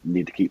 We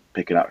need to keep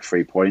picking up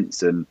 3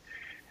 points, and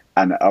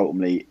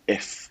ultimately,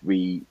 if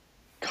we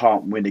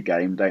can't win a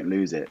game, don't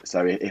lose it.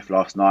 So if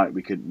last night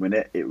we couldn't win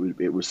it,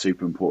 it was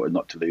super important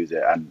not to lose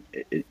it, and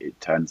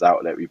it turns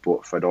out that we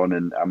brought Fred on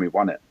and we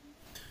won it.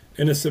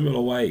 In a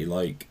similar way,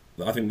 like,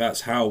 I think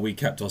that's how we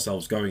kept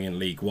ourselves going in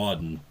League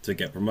One to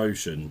get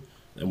promotion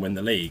and win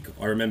the league.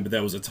 I remember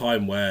there was a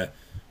time where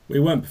we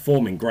weren't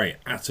performing great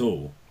at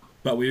all,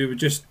 but we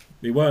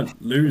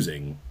weren't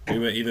losing. We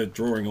were either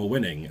drawing or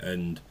winning,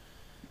 and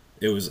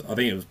I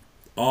think it was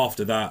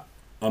after that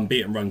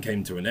unbeaten run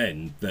came to an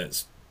end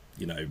that,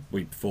 you know,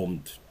 we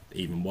performed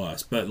even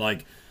worse. But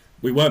like,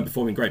 we weren't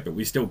performing great, but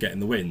we still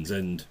getting the wins.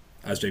 And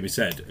as Jamie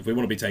said, if we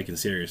want to be taken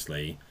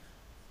seriously,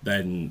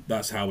 then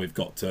that's how we've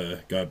got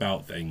to go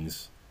about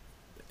things.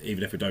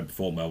 even if we don't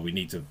perform well, we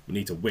need to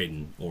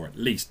win, or at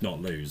least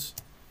not lose.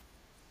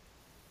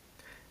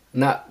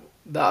 And that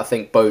I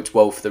think bodes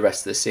well for the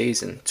rest of the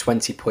season.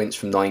 20 points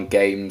from 9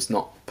 games,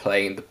 not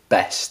playing the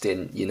best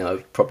in,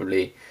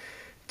 probably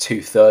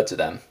 2/3 of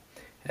them,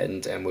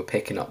 and we're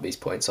picking up these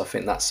points. I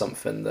think that's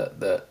something that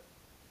the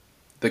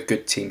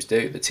good teams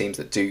do. The teams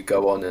that do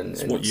go on and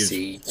what you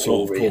see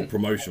sort of call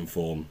promotion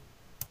form.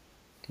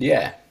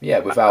 Yeah.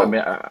 Without,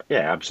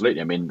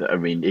 absolutely. I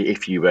mean,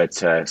 if you were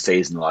to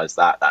seasonalise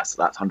that, that's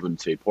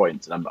 102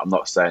 points. And I'm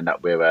not saying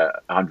that we're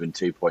a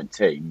 102-point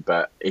team,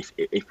 but if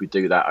we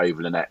do that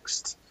over the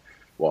next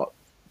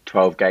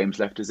 12 games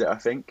left, is it? I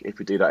think if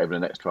we do that over the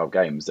next 12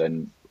 games,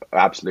 then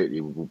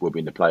absolutely we'll be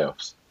in the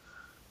playoffs.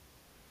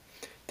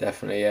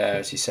 Definitely, yeah.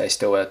 As you say,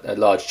 still a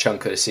large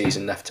chunk of the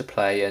season left to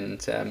play,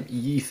 and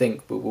you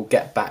think we'll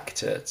get back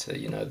to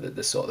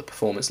the sort of the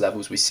performance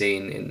levels we've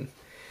seen in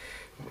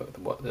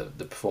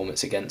the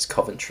performance against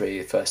Coventry,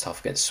 the first half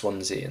against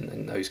Swansea,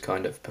 and those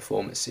kind of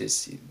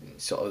performances.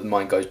 Sort of the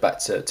mind goes back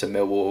to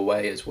Millwall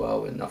away as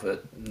well,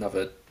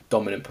 another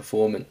dominant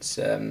performance.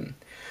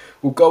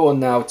 We'll go on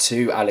now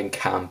to Alan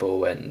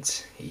Campbell, and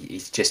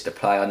he's just a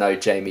player. I know,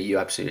 Jamie, you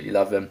absolutely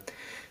love him.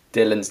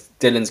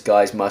 Dylan's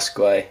guy's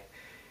Musgrave.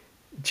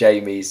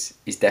 Jamie's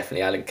is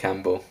definitely Alan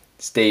Campbell.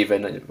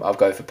 Stephen, I'll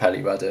go for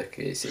Pelly Ruddock.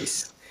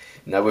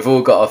 We've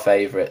all got our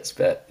favourites,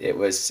 but it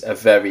was a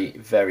very,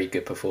 very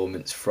good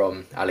performance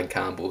from Alan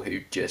Campbell,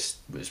 who just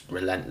was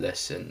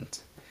relentless, and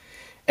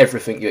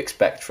everything you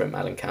expect from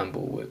Alan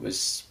Campbell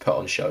was put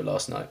on show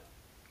last night.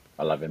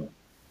 I love him.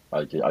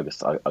 I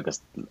guess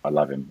I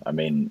love him. I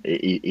mean,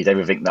 he's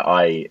everything that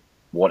I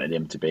wanted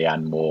him to be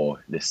and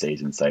more this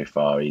season so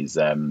far. He's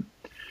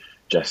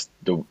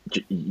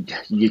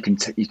you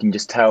can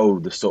just tell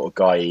the sort of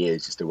guy he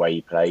is, just the way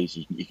he plays.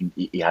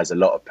 He has a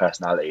lot of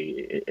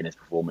personality in his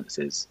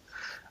performances,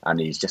 and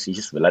he's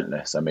just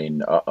relentless. I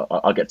mean,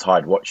 I get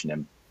tired watching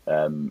him.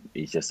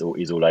 He's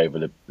all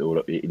over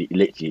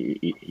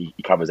he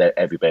covers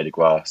every blade of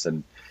grass,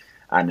 and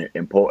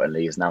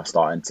importantly, he's now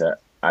starting to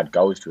add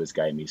goals to his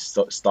game. He's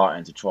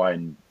starting to try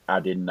and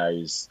add in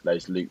those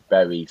Luke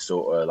Berry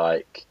sort of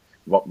like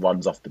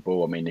runs off the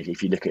ball. I mean,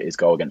 if you look at his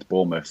goal against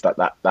Bournemouth,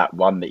 that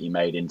run that he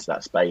made into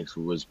that space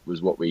was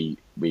what we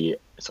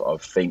sort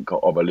of think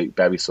of a Luke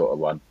Berry sort of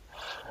one.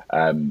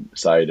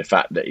 So the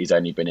fact that he's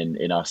only been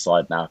in our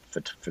side now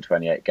for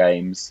 28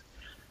 games,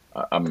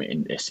 I'm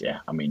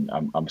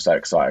so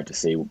excited to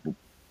see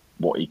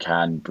what he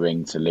can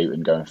bring to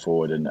Luton going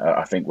forward. And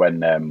I think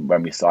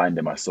when we signed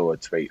him, I saw a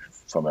tweet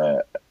from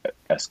a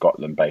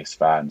Scotland-based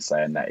fan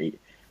saying that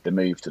the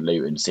move to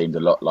Luton seemed a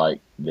lot like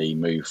the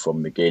move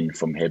from McGinn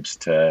from Hibs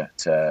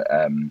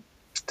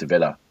to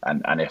Villa.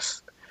 And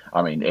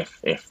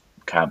if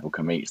Campbell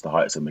can reach the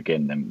heights of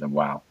McGinn, then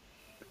wow.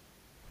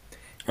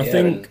 I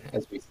think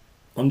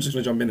I'm just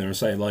going to jump in there and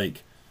say,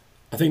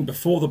 I think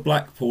before the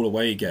Blackpool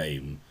away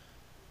game,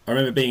 I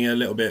remember being a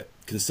little bit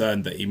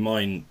concerned that he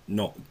might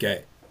not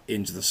get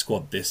into the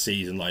squad this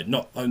season,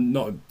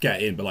 not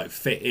get in, but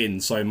fit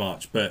in so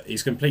much. But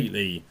he's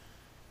completely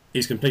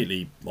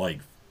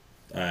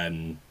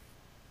kind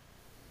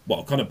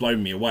of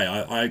blown me away.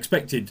 I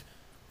expected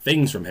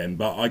things from him,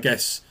 but I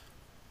guess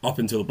up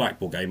until the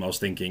Blackpool game, I was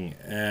thinking,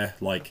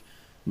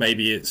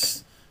 maybe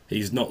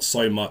he's not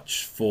so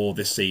much for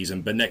this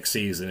season, but next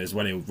season is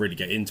when he'll really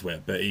get into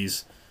it. But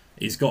he's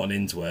gotten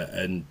into it,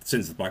 and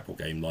since the Blackpool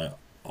game,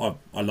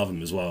 I love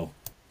him as well.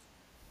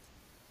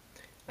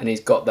 And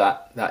he's got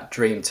that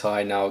dream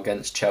tie now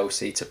against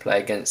Chelsea to play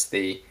against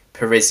the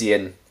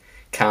Parisian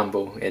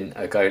Campbell in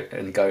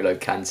N'Golo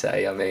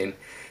Kante. I mean,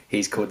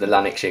 he's called the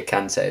Lanarkshire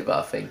Kante, but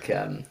I think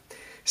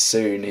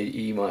soon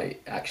he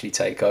might actually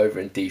take over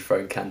and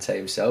dethrone Kante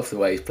himself the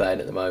way he's playing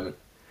at the moment.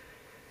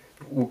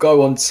 We'll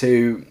go on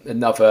to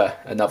another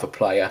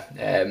player,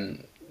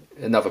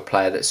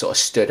 that sort of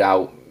stood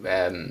out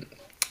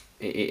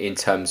in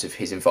terms of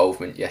his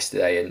involvement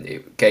yesterday,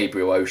 and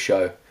Gabriel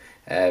Osho.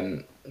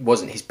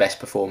 Wasn't his best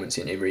performance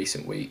in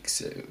recent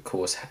weeks. Of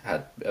course,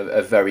 had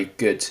a very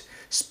good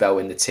spell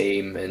in the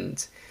team,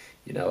 and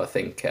I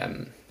think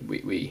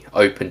we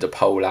opened a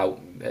poll out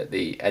at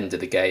the end of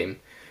the game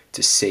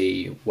to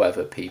see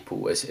whether people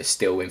were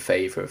still in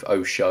favour of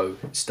Osho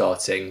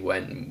starting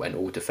when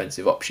all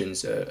defensive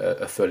options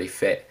are fully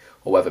fit,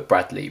 or whether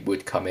Bradley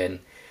would come in.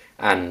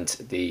 And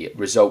the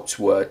results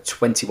were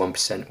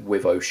 21%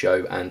 with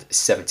Osho and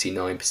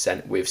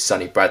 79% with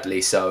Sonny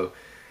Bradley. So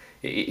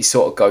it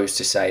sort of goes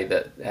to say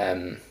that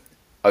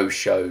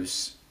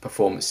Osho's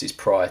performances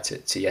prior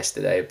to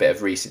yesterday, a bit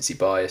of recency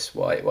bias,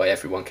 why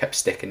everyone kept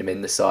sticking him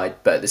in the side.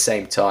 But at the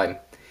same time,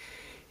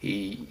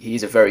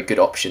 he's a very good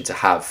option to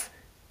have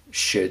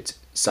should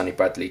Sonny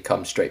Bradley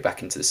come straight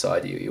back into the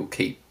side. He'll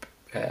keep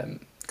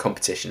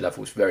competition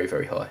levels very,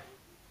 very high.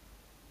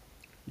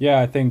 Yeah,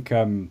 I think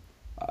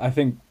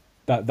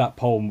that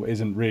poll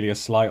isn't really a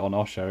slight on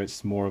Osho.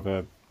 It's more of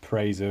a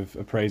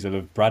appraisal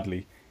of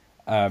Bradley.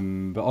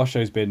 But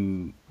Osho's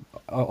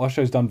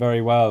done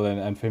very well,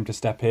 and for him to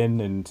step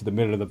into the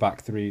middle of the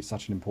back three is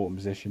such an important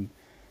position,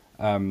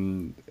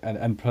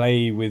 and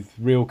play with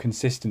real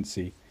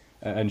consistency.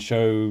 and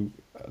show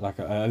like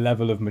a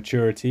level of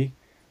maturity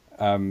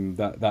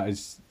that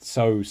is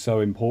so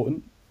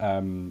important.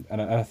 And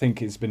I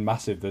think it's been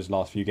massive those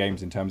last few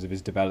games in terms of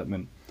his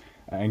development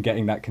and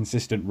getting that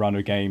consistent run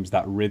of games,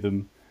 that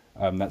rhythm.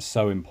 That's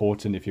so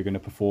important if you're going to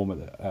perform at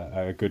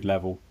a good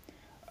level.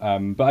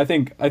 But I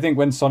think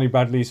when Sonny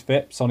Bradley's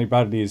fit, Sonny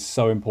Bradley is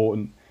so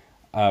important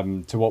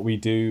to what we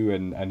do,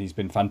 and he's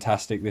been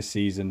fantastic this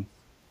season.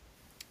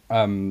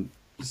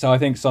 So I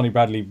think Sonny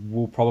Bradley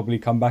will probably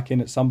come back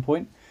in at some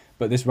point.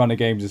 But this run of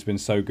games has been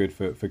so good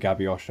for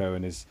Gabby Osho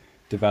and his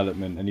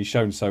development, and he's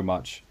shown so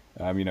much.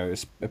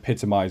 It's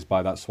epitomised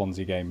by that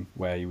Swansea game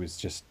where he was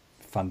just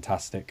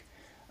fantastic.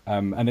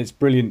 And it's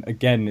brilliant.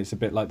 Again, it's a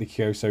bit like the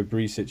Kyoso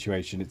Bree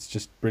situation. It's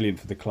just brilliant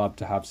for the club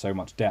to have so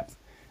much depth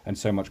and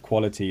so much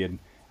quality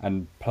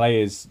and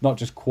players, not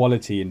just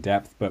quality and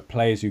depth, but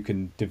players who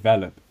can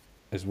develop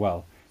as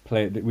well.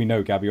 We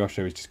know Gabby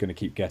Osho is just going to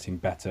keep getting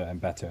better and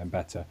better and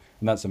better.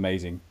 And that's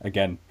amazing.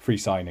 Again, free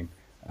signing.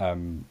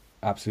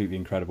 Absolutely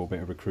incredible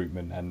bit of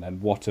recruitment.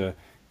 And what a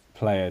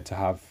player to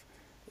have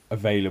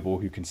available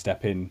who can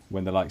step in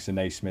when the likes of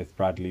Naismith,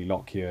 Bradley,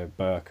 Lockyer,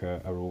 Burke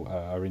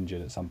are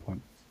injured at some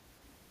point.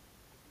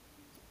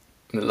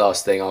 And the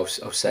last thing I'll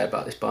say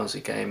about this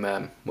Barnsley game,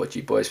 what do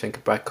you boys think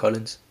of Brad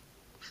Collins?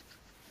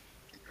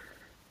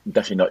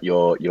 Definitely not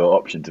your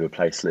option to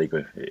replace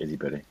Sligo, is he,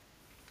 Billy?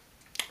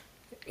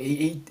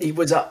 He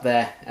was up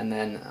there, and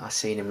then I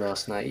seen him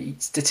last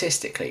night.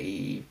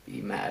 Statistically,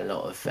 he met a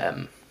lot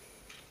of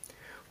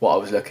what I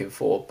was looking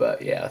for.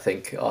 But yeah, I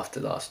think after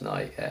last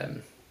night,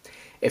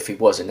 if he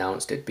was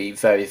announced, it'd be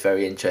very,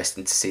 very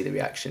interesting to see the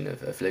reaction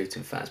of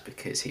Luton fans,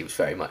 because he was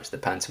very much the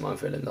pantomime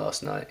villain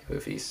last night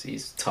with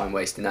his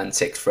time-wasting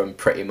antics from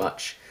pretty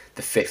much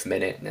the 5th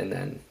minute, and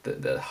then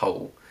the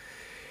whole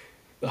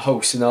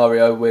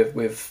scenario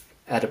with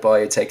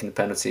Adebayo taking the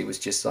penalty was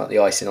just like the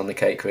icing on the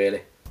cake,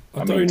 really.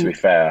 I mean, to be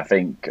fair, I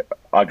think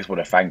I just want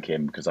to thank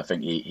him because I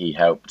think he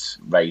helped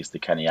raise the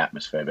Kenny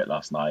atmosphere a bit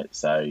last night.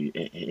 So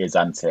his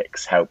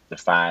antics helped the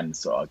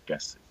fans sort of, I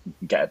guess,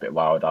 get a bit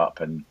riled up,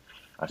 and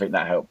I think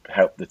that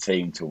helped the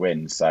team to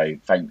win. So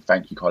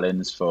thank you,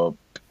 Collins, for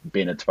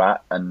being a twat,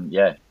 and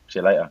yeah, see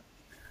you later.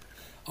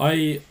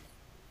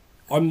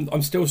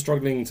 I'm still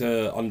struggling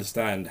to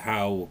understand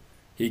how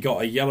he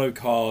got a yellow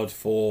card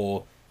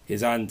for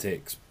his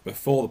antics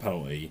before the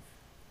penalty,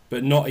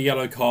 but not a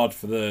yellow card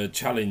for the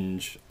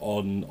challenge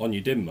on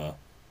Udinma.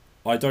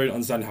 I don't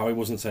understand how he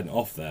wasn't sent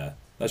off there.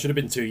 That should have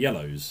been 2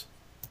 yellows.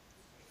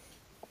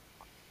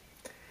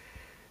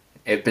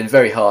 It'd been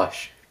very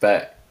harsh,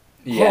 but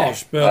yeah.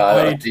 Harsh, but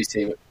I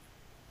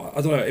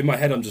don't know. In my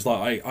head, I'm just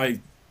like,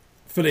 I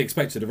fully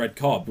expected a red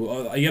card,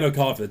 a yellow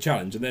card for the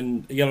challenge, and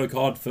then a yellow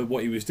card for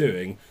what he was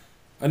doing.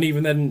 And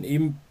even then,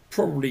 he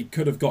probably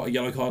could have got a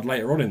yellow card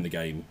later on in the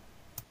game.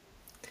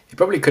 He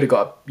probably could have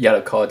got a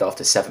yellow card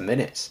after 7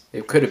 minutes.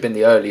 It could have been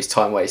the earliest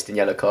time-wasting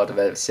yellow card I've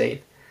ever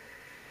seen.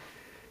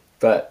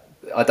 But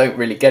I don't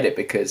really get it,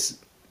 because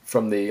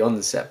from the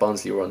onset,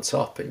 Barnsley were on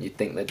top, and you'd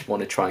think they'd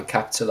want to try and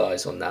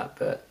capitalise on that.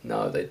 But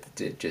no, they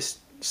did just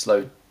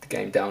slowed the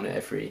game down at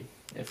every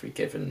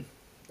given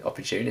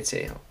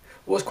opportunity. I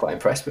was quite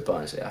impressed with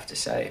Barnsley, I have to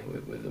say,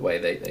 with the way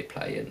they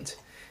play and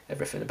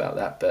everything about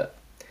that. But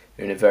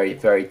they're in a very,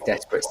 very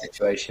desperate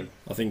situation.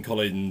 I think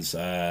Collins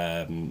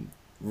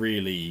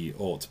really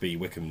ought to be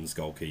Wickham's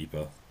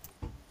goalkeeper.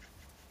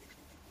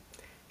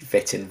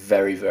 Fit in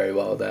very, very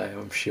well there,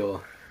 I'm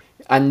sure.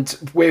 And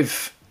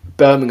with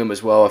Birmingham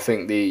as well, I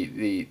think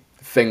the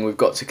thing we've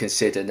got to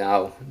consider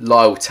now,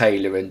 Lyle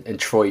Taylor and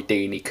Troy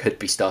Deeney could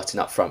be starting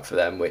up front for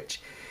them,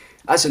 which,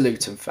 as a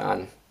Luton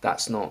fan,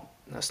 that's not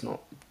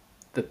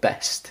the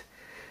best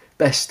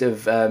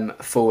of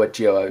forward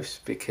duos,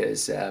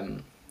 because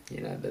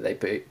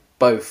they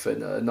both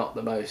are not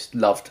the most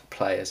loved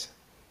players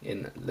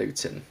in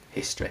Luton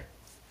history.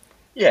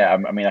 Yeah,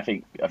 I mean, I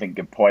think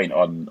good point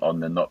on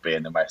them not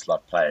being the most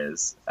loved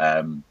players.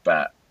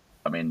 But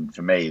I mean,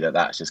 for me,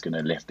 that's just going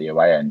to lift the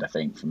away end. I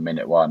think from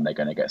minute one they're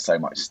going to get so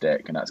much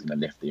stick, and that's going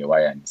to lift the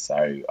away end. So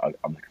I'm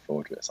looking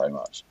forward to it so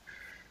much.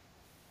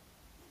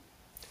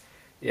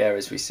 Yeah,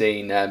 as we've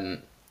seen,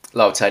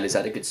 Lyle Taylor's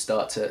had a good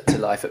start to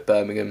life at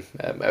Birmingham.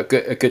 A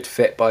good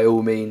fit by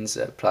all means.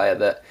 A player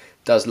that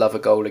does love a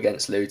goal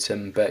against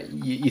Luton, but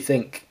you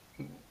think,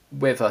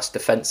 with us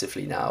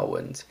defensively now,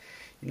 and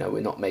we're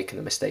not making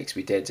the mistakes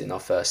we did in our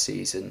first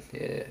season,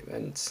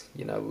 and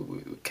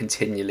we're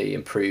continually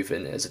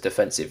improving as a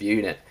defensive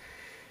unit.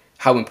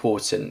 How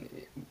important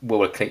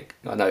will a clean?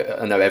 I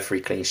know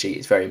every clean sheet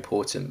is very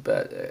important,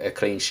 but a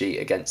clean sheet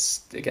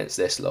against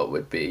this lot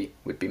would be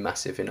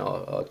massive in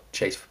our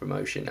chase for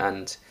promotion,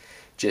 and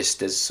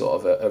just as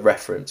sort of a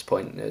reference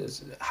point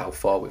as how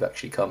far we've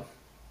actually come.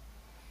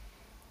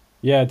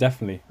 Yeah,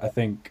 definitely. I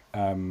think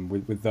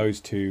with those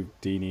two,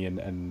 Deeney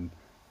and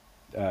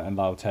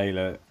Lyle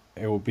Taylor,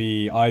 it will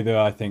be either.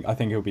 I think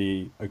it'll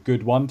be a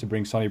good one to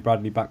bring Sonny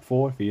Bradley back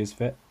for if he is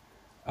fit,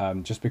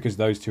 just because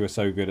those two are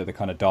so good at the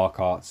kind of dark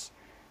arts.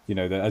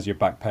 As you're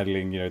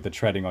backpedaling, the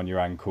treading on your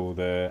ankle,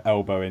 the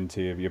elbow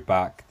into your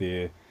back,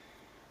 the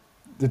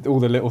all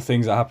the little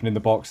things that happen in the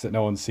box that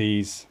no one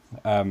sees.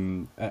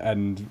 If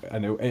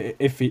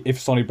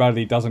Sonny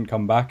Bradley doesn't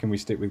come back and we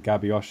stick with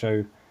Gabi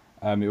Osho,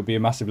 it'll be a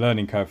massive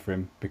learning curve for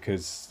him,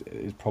 because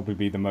it's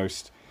probably the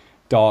most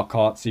dark,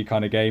 artsy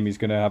kind of game he's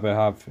going to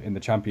have in the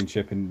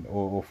Championship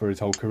or for his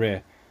whole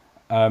career.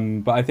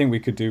 But I think we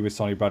could do with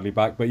Sonny Bradley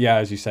back. But yeah,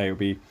 as you say, it'll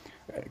be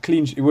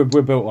clean. We're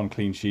built on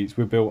clean sheets.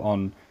 We're built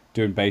on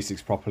doing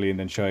basics properly and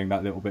then showing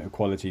that little bit of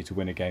quality to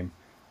win a game.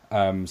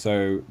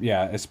 So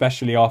yeah,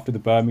 especially after the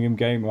Birmingham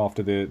game,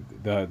 after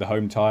the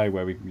home tie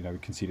where we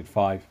conceded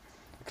 5,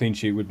 a clean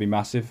sheet would be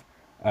massive.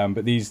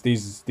 But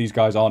these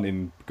guys aren't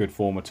in good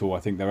form at all. I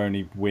think their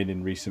only win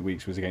in recent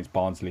weeks was against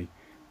Barnsley.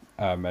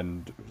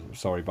 And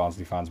sorry,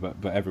 Barnsley fans,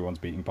 but everyone's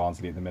beating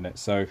Barnsley at the minute.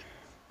 So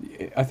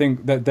I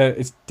think that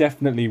it's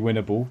definitely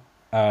winnable.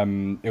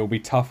 It'll be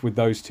tough with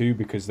those two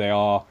because they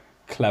are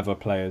clever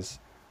players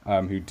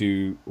who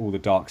do all the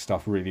dark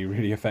stuff really,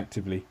 really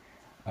effectively.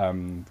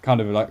 Kind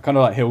of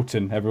like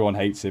Hilton. Everyone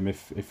hates him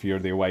if you're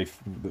the away,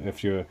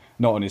 if you're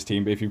not on his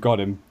team. But if you've got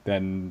him,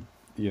 then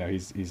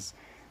he's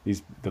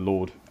the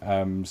Lord.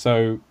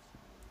 So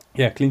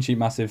yeah, clean sheet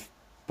massive,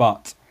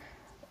 but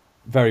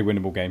very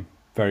winnable game.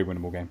 Very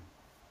winnable game.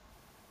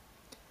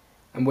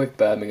 And with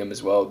Birmingham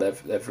as well,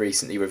 they've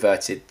recently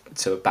reverted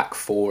to a back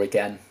 4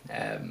 again.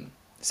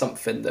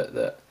 Something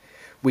that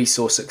we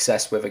saw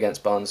success with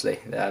against Barnsley.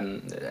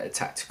 A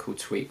tactical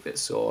tweak that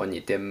saw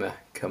Onyedinma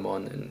come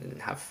on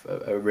and have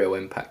a real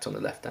impact on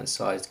the left-hand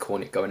side.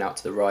 Cornick going out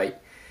to the right.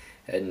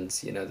 And,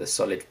 the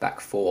solid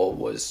back 4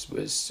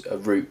 was a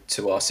route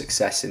to our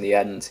success in the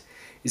end.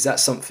 Is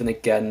that something,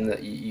 again,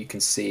 that you can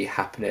see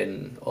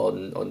happening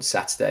on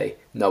Saturday,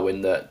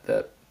 knowing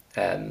that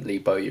Lee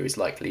Bowyer is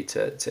likely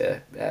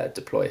to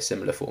deploy a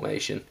similar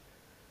formation?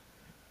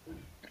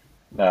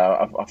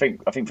 No, I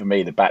think for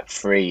me the back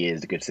 3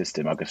 is a good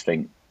system. I just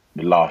think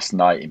the last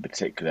night in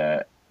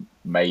particular,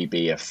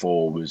 maybe a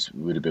 4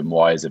 would have been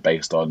wiser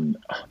based on.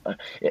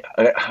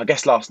 I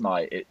guess last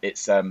night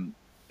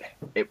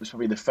it was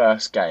probably the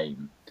first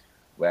game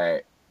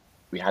where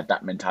we had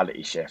that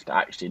mentality shift.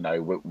 Actually,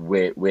 no,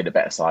 we're the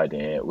better side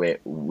here.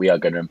 We are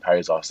going to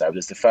impose ourselves.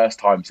 It's the first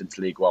time since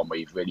League One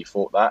we've really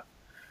thought that.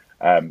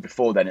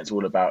 Before then, it's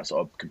all about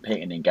sort of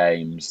competing in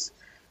games,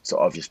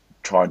 sort of just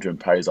trying to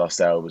impose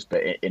ourselves,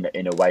 but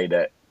in a way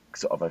that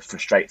sort of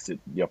frustrates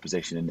the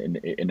opposition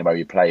in the way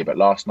we play. But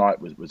last night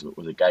was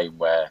a game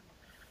where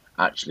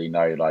actually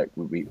no, like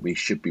we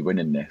should be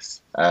winning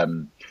this.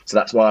 So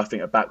that's why I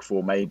think a back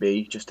 4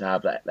 maybe just to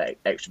have that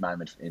extra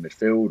man in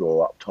midfield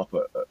or up top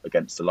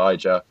against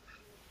Elijah.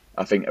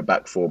 I think a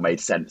back 4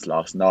 made sense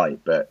last night,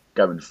 but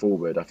going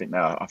forward, I think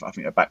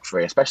a back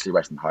 3, especially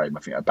away from home, I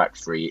think a back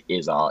 3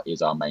 is our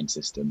main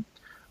system.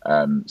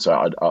 So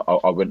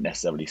I wouldn't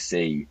necessarily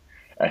see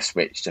a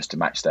switch just to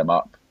match them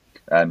up.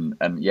 And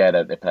yeah,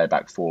 they play a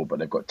back 4, but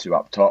they've got 2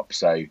 up top.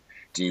 So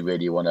do you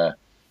really want to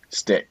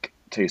stick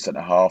 2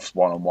 centre halves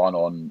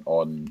 1-on-1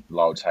 on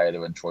Lyle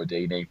Taylor and Troy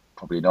Deeney?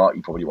 Probably not.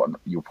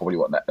 You'll probably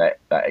want that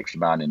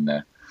extra man in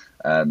there.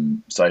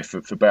 So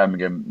for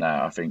Birmingham,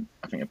 I think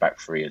a back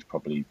 3 is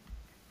probably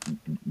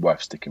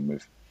worth sticking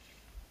with.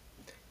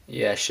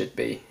 Yeah, should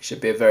be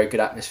a very good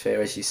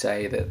atmosphere, as you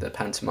say. The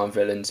pantomime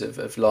villains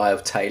of Lyle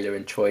Taylor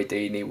and Troy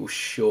Deeney will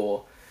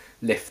sure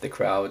lift the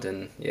crowd,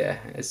 and yeah,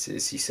 as you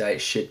say,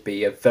 it should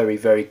be a very,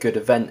 very good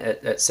event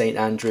at St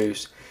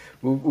Andrews.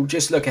 We'll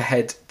just look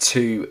ahead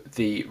to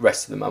the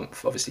rest of the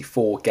month. Obviously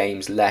 4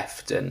 games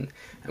left, and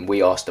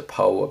we asked a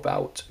poll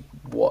about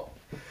what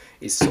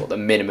is sort of the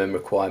minimum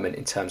requirement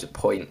in terms of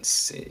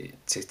points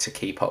to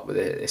keep up with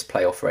this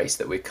playoff race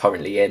that we're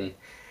currently in.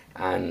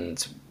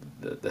 And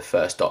the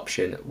first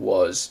option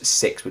was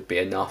 6 would be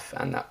enough,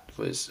 and that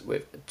was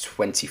with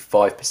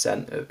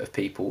 25% of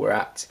people were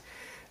at.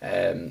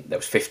 There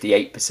was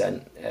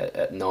 58%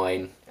 at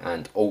 9,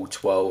 and all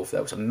 12.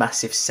 There was a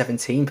massive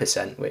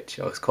 17%, which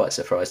I was quite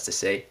surprised to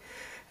see.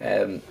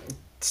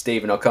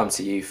 Stephen, I'll come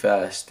to you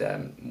first.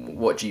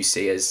 What do you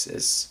see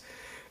as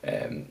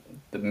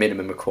the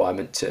minimum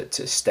requirement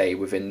to stay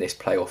within this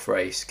playoff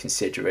race,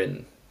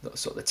 considering the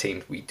sort of the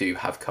teams we do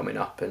have coming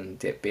up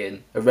and it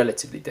being a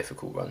relatively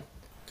difficult run?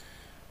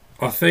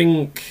 I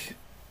think,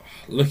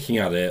 looking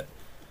at it,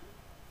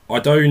 I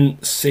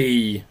don't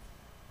see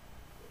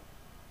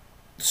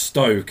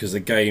Stoke as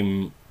a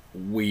game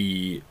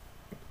we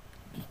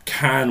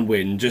can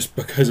win just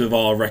because of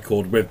our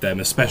record with them,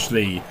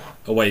 especially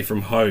away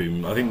from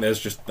home. I think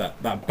there's just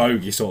that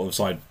bogey sort of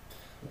side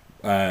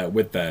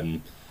with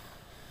them.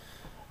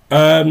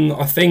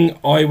 I think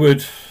I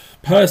would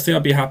personally,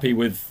 I'd be happy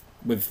with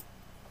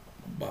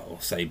well,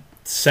 say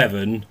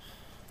 7,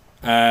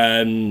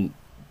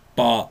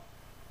 but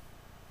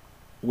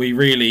we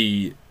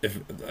really,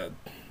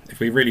 if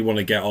we really want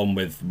to get on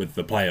with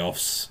the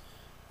playoffs,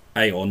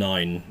 8 or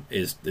 9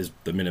 is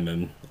the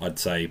minimum, I'd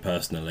say,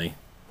 personally.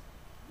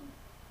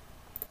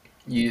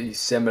 You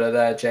similar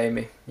there,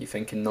 Jamie? You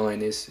thinking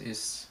 9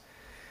 is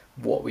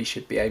what we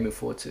should be aiming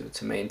for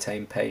to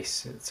maintain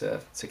pace,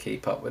 to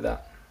keep up with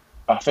that?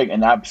 I think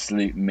an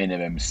absolute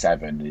minimum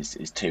 7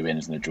 is 2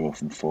 wins and a draw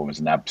from 4 is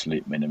an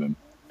absolute minimum.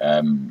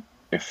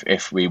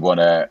 if we want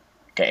to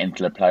get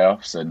into the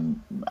playoffs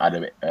and add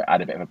a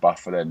bit of a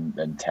buffer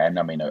than 10.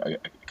 I mean,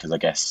 because I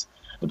guess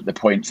the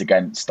points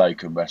against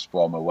Stoke and West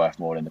Brom are worth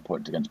more than the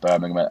points against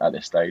Birmingham at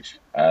this stage.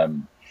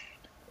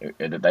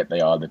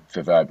 They are the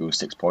proverbial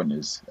 6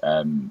 pointers.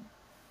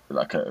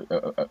 Like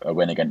a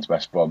win against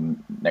West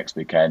Brom next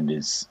weekend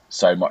is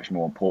so much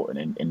more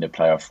important in the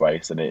playoff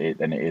race than it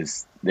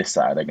is this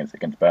Saturday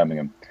against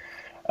Birmingham.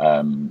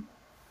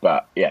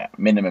 But yeah,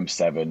 minimum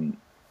 7,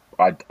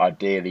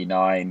 ideally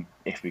 9.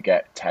 If we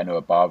get 10 or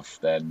above,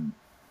 then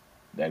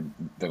they're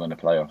on the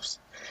playoffs.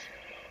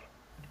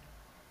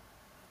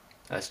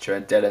 That's true.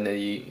 And Dylan, are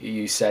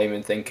you same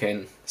and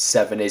thinking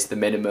 7 is the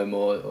minimum,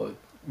 or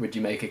would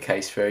you make a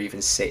case for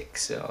even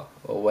 6, or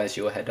where's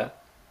your head at?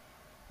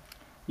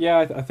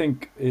 Yeah, I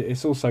think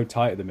it's all so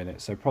tight at the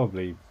minute, so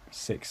probably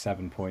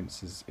 6-7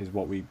 points is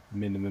what we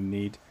minimum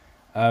need.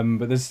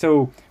 But there's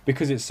still,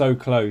 because it's so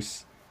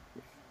close,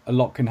 a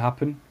lot can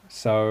happen.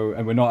 So,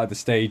 and we're not at the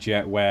stage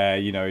yet where,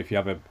 if you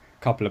have a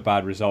couple of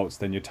bad results,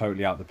 then you're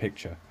totally out of the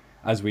picture.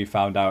 As we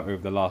found out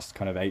over the last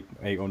kind of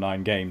 8 or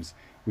 9 games,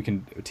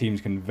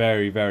 teams can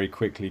very, very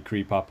quickly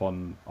creep up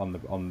on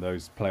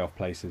those playoff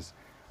places.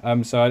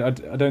 So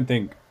I don't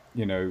think,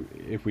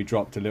 if we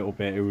dropped a little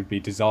bit, it would be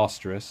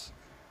disastrous.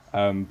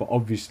 But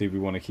obviously we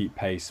want to keep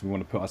pace. We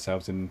want to put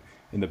ourselves in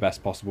the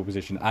best possible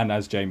position. And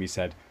as Jamie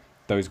said,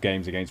 those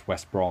games against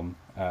West Brom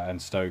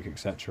and Stoke,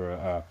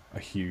 etc., are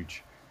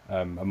huge.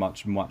 Are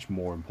much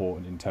more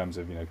important in terms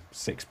of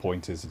 6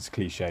 pointers. It's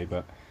cliche,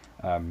 but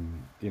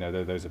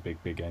those are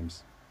big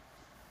games.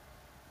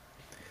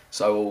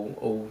 So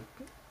all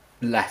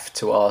left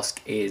to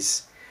ask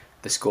is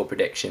the score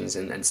predictions,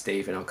 and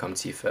Stephen, I'll come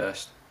to you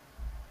first.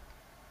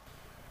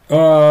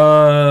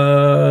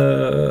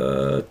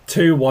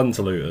 2-1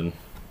 to Luton.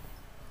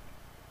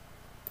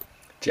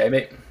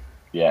 Jamie?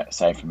 Yeah,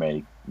 same for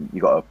me.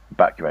 You got to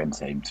back your own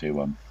team.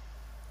 2-1.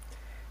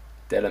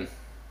 Dylan?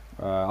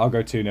 I'll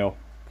go 2-0.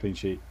 Clean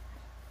sheet.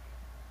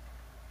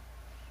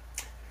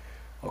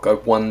 I'll go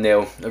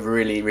 1-0. A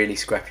really, really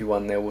scrappy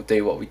 1-0. We'll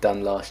do what we've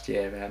done last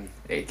year,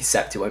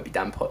 except it won't be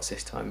Dan Potts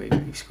this time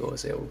who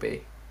scores. It will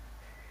be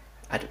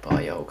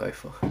Adebayo. I'll go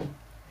for.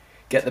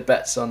 Get the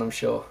bets on, I'm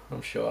sure.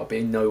 I'll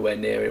be nowhere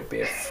near it. It'll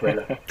be a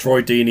thriller.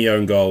 Troy Deeney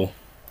own goal.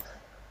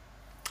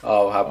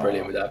 Oh, how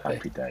brilliant would that be?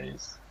 Happy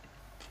days.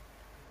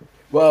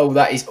 Well,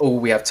 that is all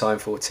we have time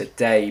for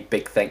today.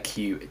 Big thank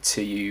you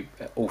to you,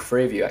 all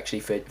 3 of you, actually,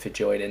 for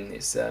joining.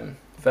 It's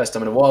first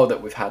time in a while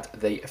that we've had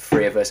the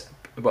 4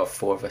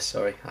 of us,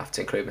 sorry, I have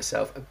to include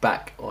myself,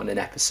 back on an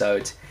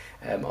episode.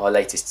 Our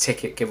latest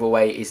ticket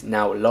giveaway is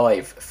now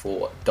live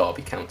for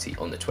Derby County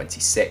on the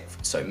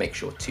 26th, so make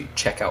sure to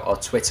check out our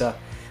Twitter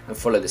and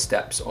follow the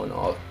steps on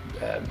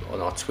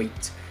our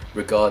tweet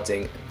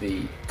regarding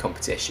the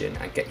competition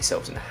and get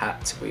yourselves in a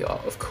hat. We are,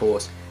 of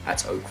course,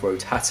 at Oak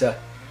Road Hatter.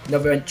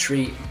 Another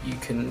entry you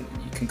can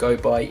go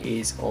by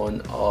is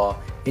on our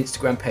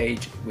Instagram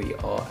page. We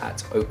are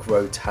at Oak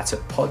Road Hatter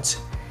Pod,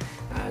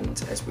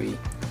 and as we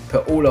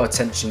put all our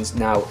attentions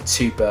now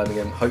to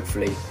Birmingham,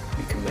 hopefully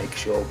we can make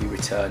sure we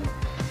return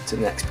to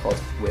the next pod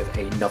with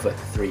another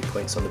 3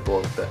 points on the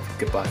board. But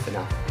goodbye for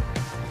now.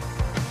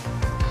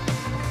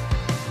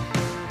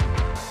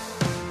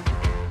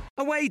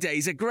 Away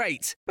days are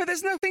great, but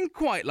there's nothing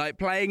quite like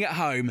playing at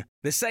home.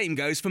 The same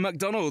goes for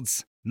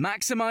McDonald's.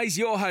 Maximise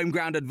your home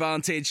ground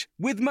advantage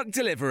with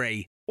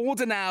McDelivery.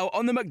 Order now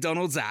on the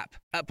McDonald's app.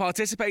 At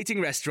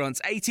participating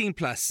restaurants, 18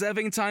 plus,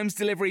 serving times,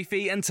 delivery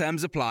fee and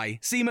terms apply.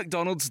 See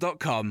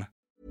mcdonalds.com.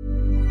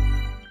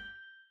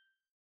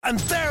 And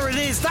there it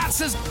is,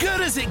 that's as good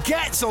as it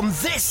gets on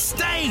this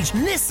stage.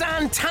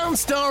 Nissan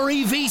Townstar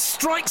EV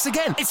strikes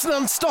again. It's an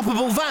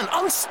unstoppable van,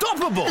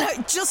 unstoppable.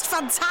 Just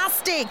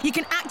fantastic. You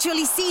can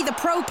actually see the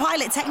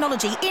ProPilot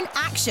technology in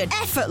action.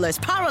 Effortless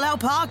parallel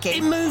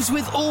parking. It moves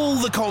with all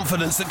the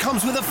confidence that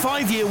comes with a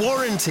 5-year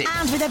warranty.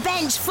 And with a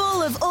bench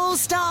full of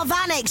all-star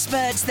van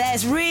experts,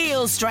 there's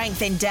real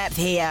strength in depth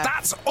here.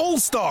 That's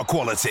all-star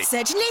quality.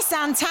 Search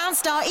Nissan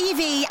Townstar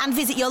EV and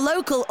visit your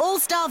local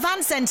all-star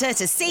van centre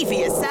to see for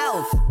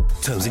yourself.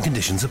 Terms and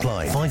conditions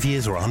apply. 5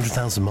 years or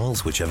 100,000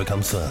 miles, whichever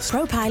comes first.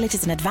 ProPilot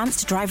is an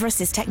advanced driver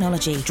assist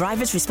technology.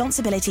 Driver's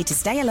responsibility to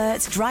stay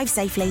alert, drive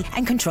safely,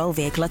 and control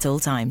vehicle at all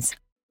times.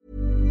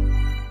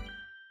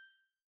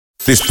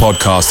 This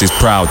podcast is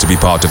proud to be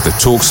part of the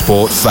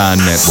TalkSport Fan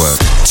Network.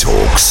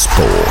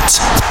 TalkSport.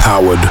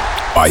 Powered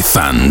by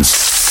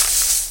fans.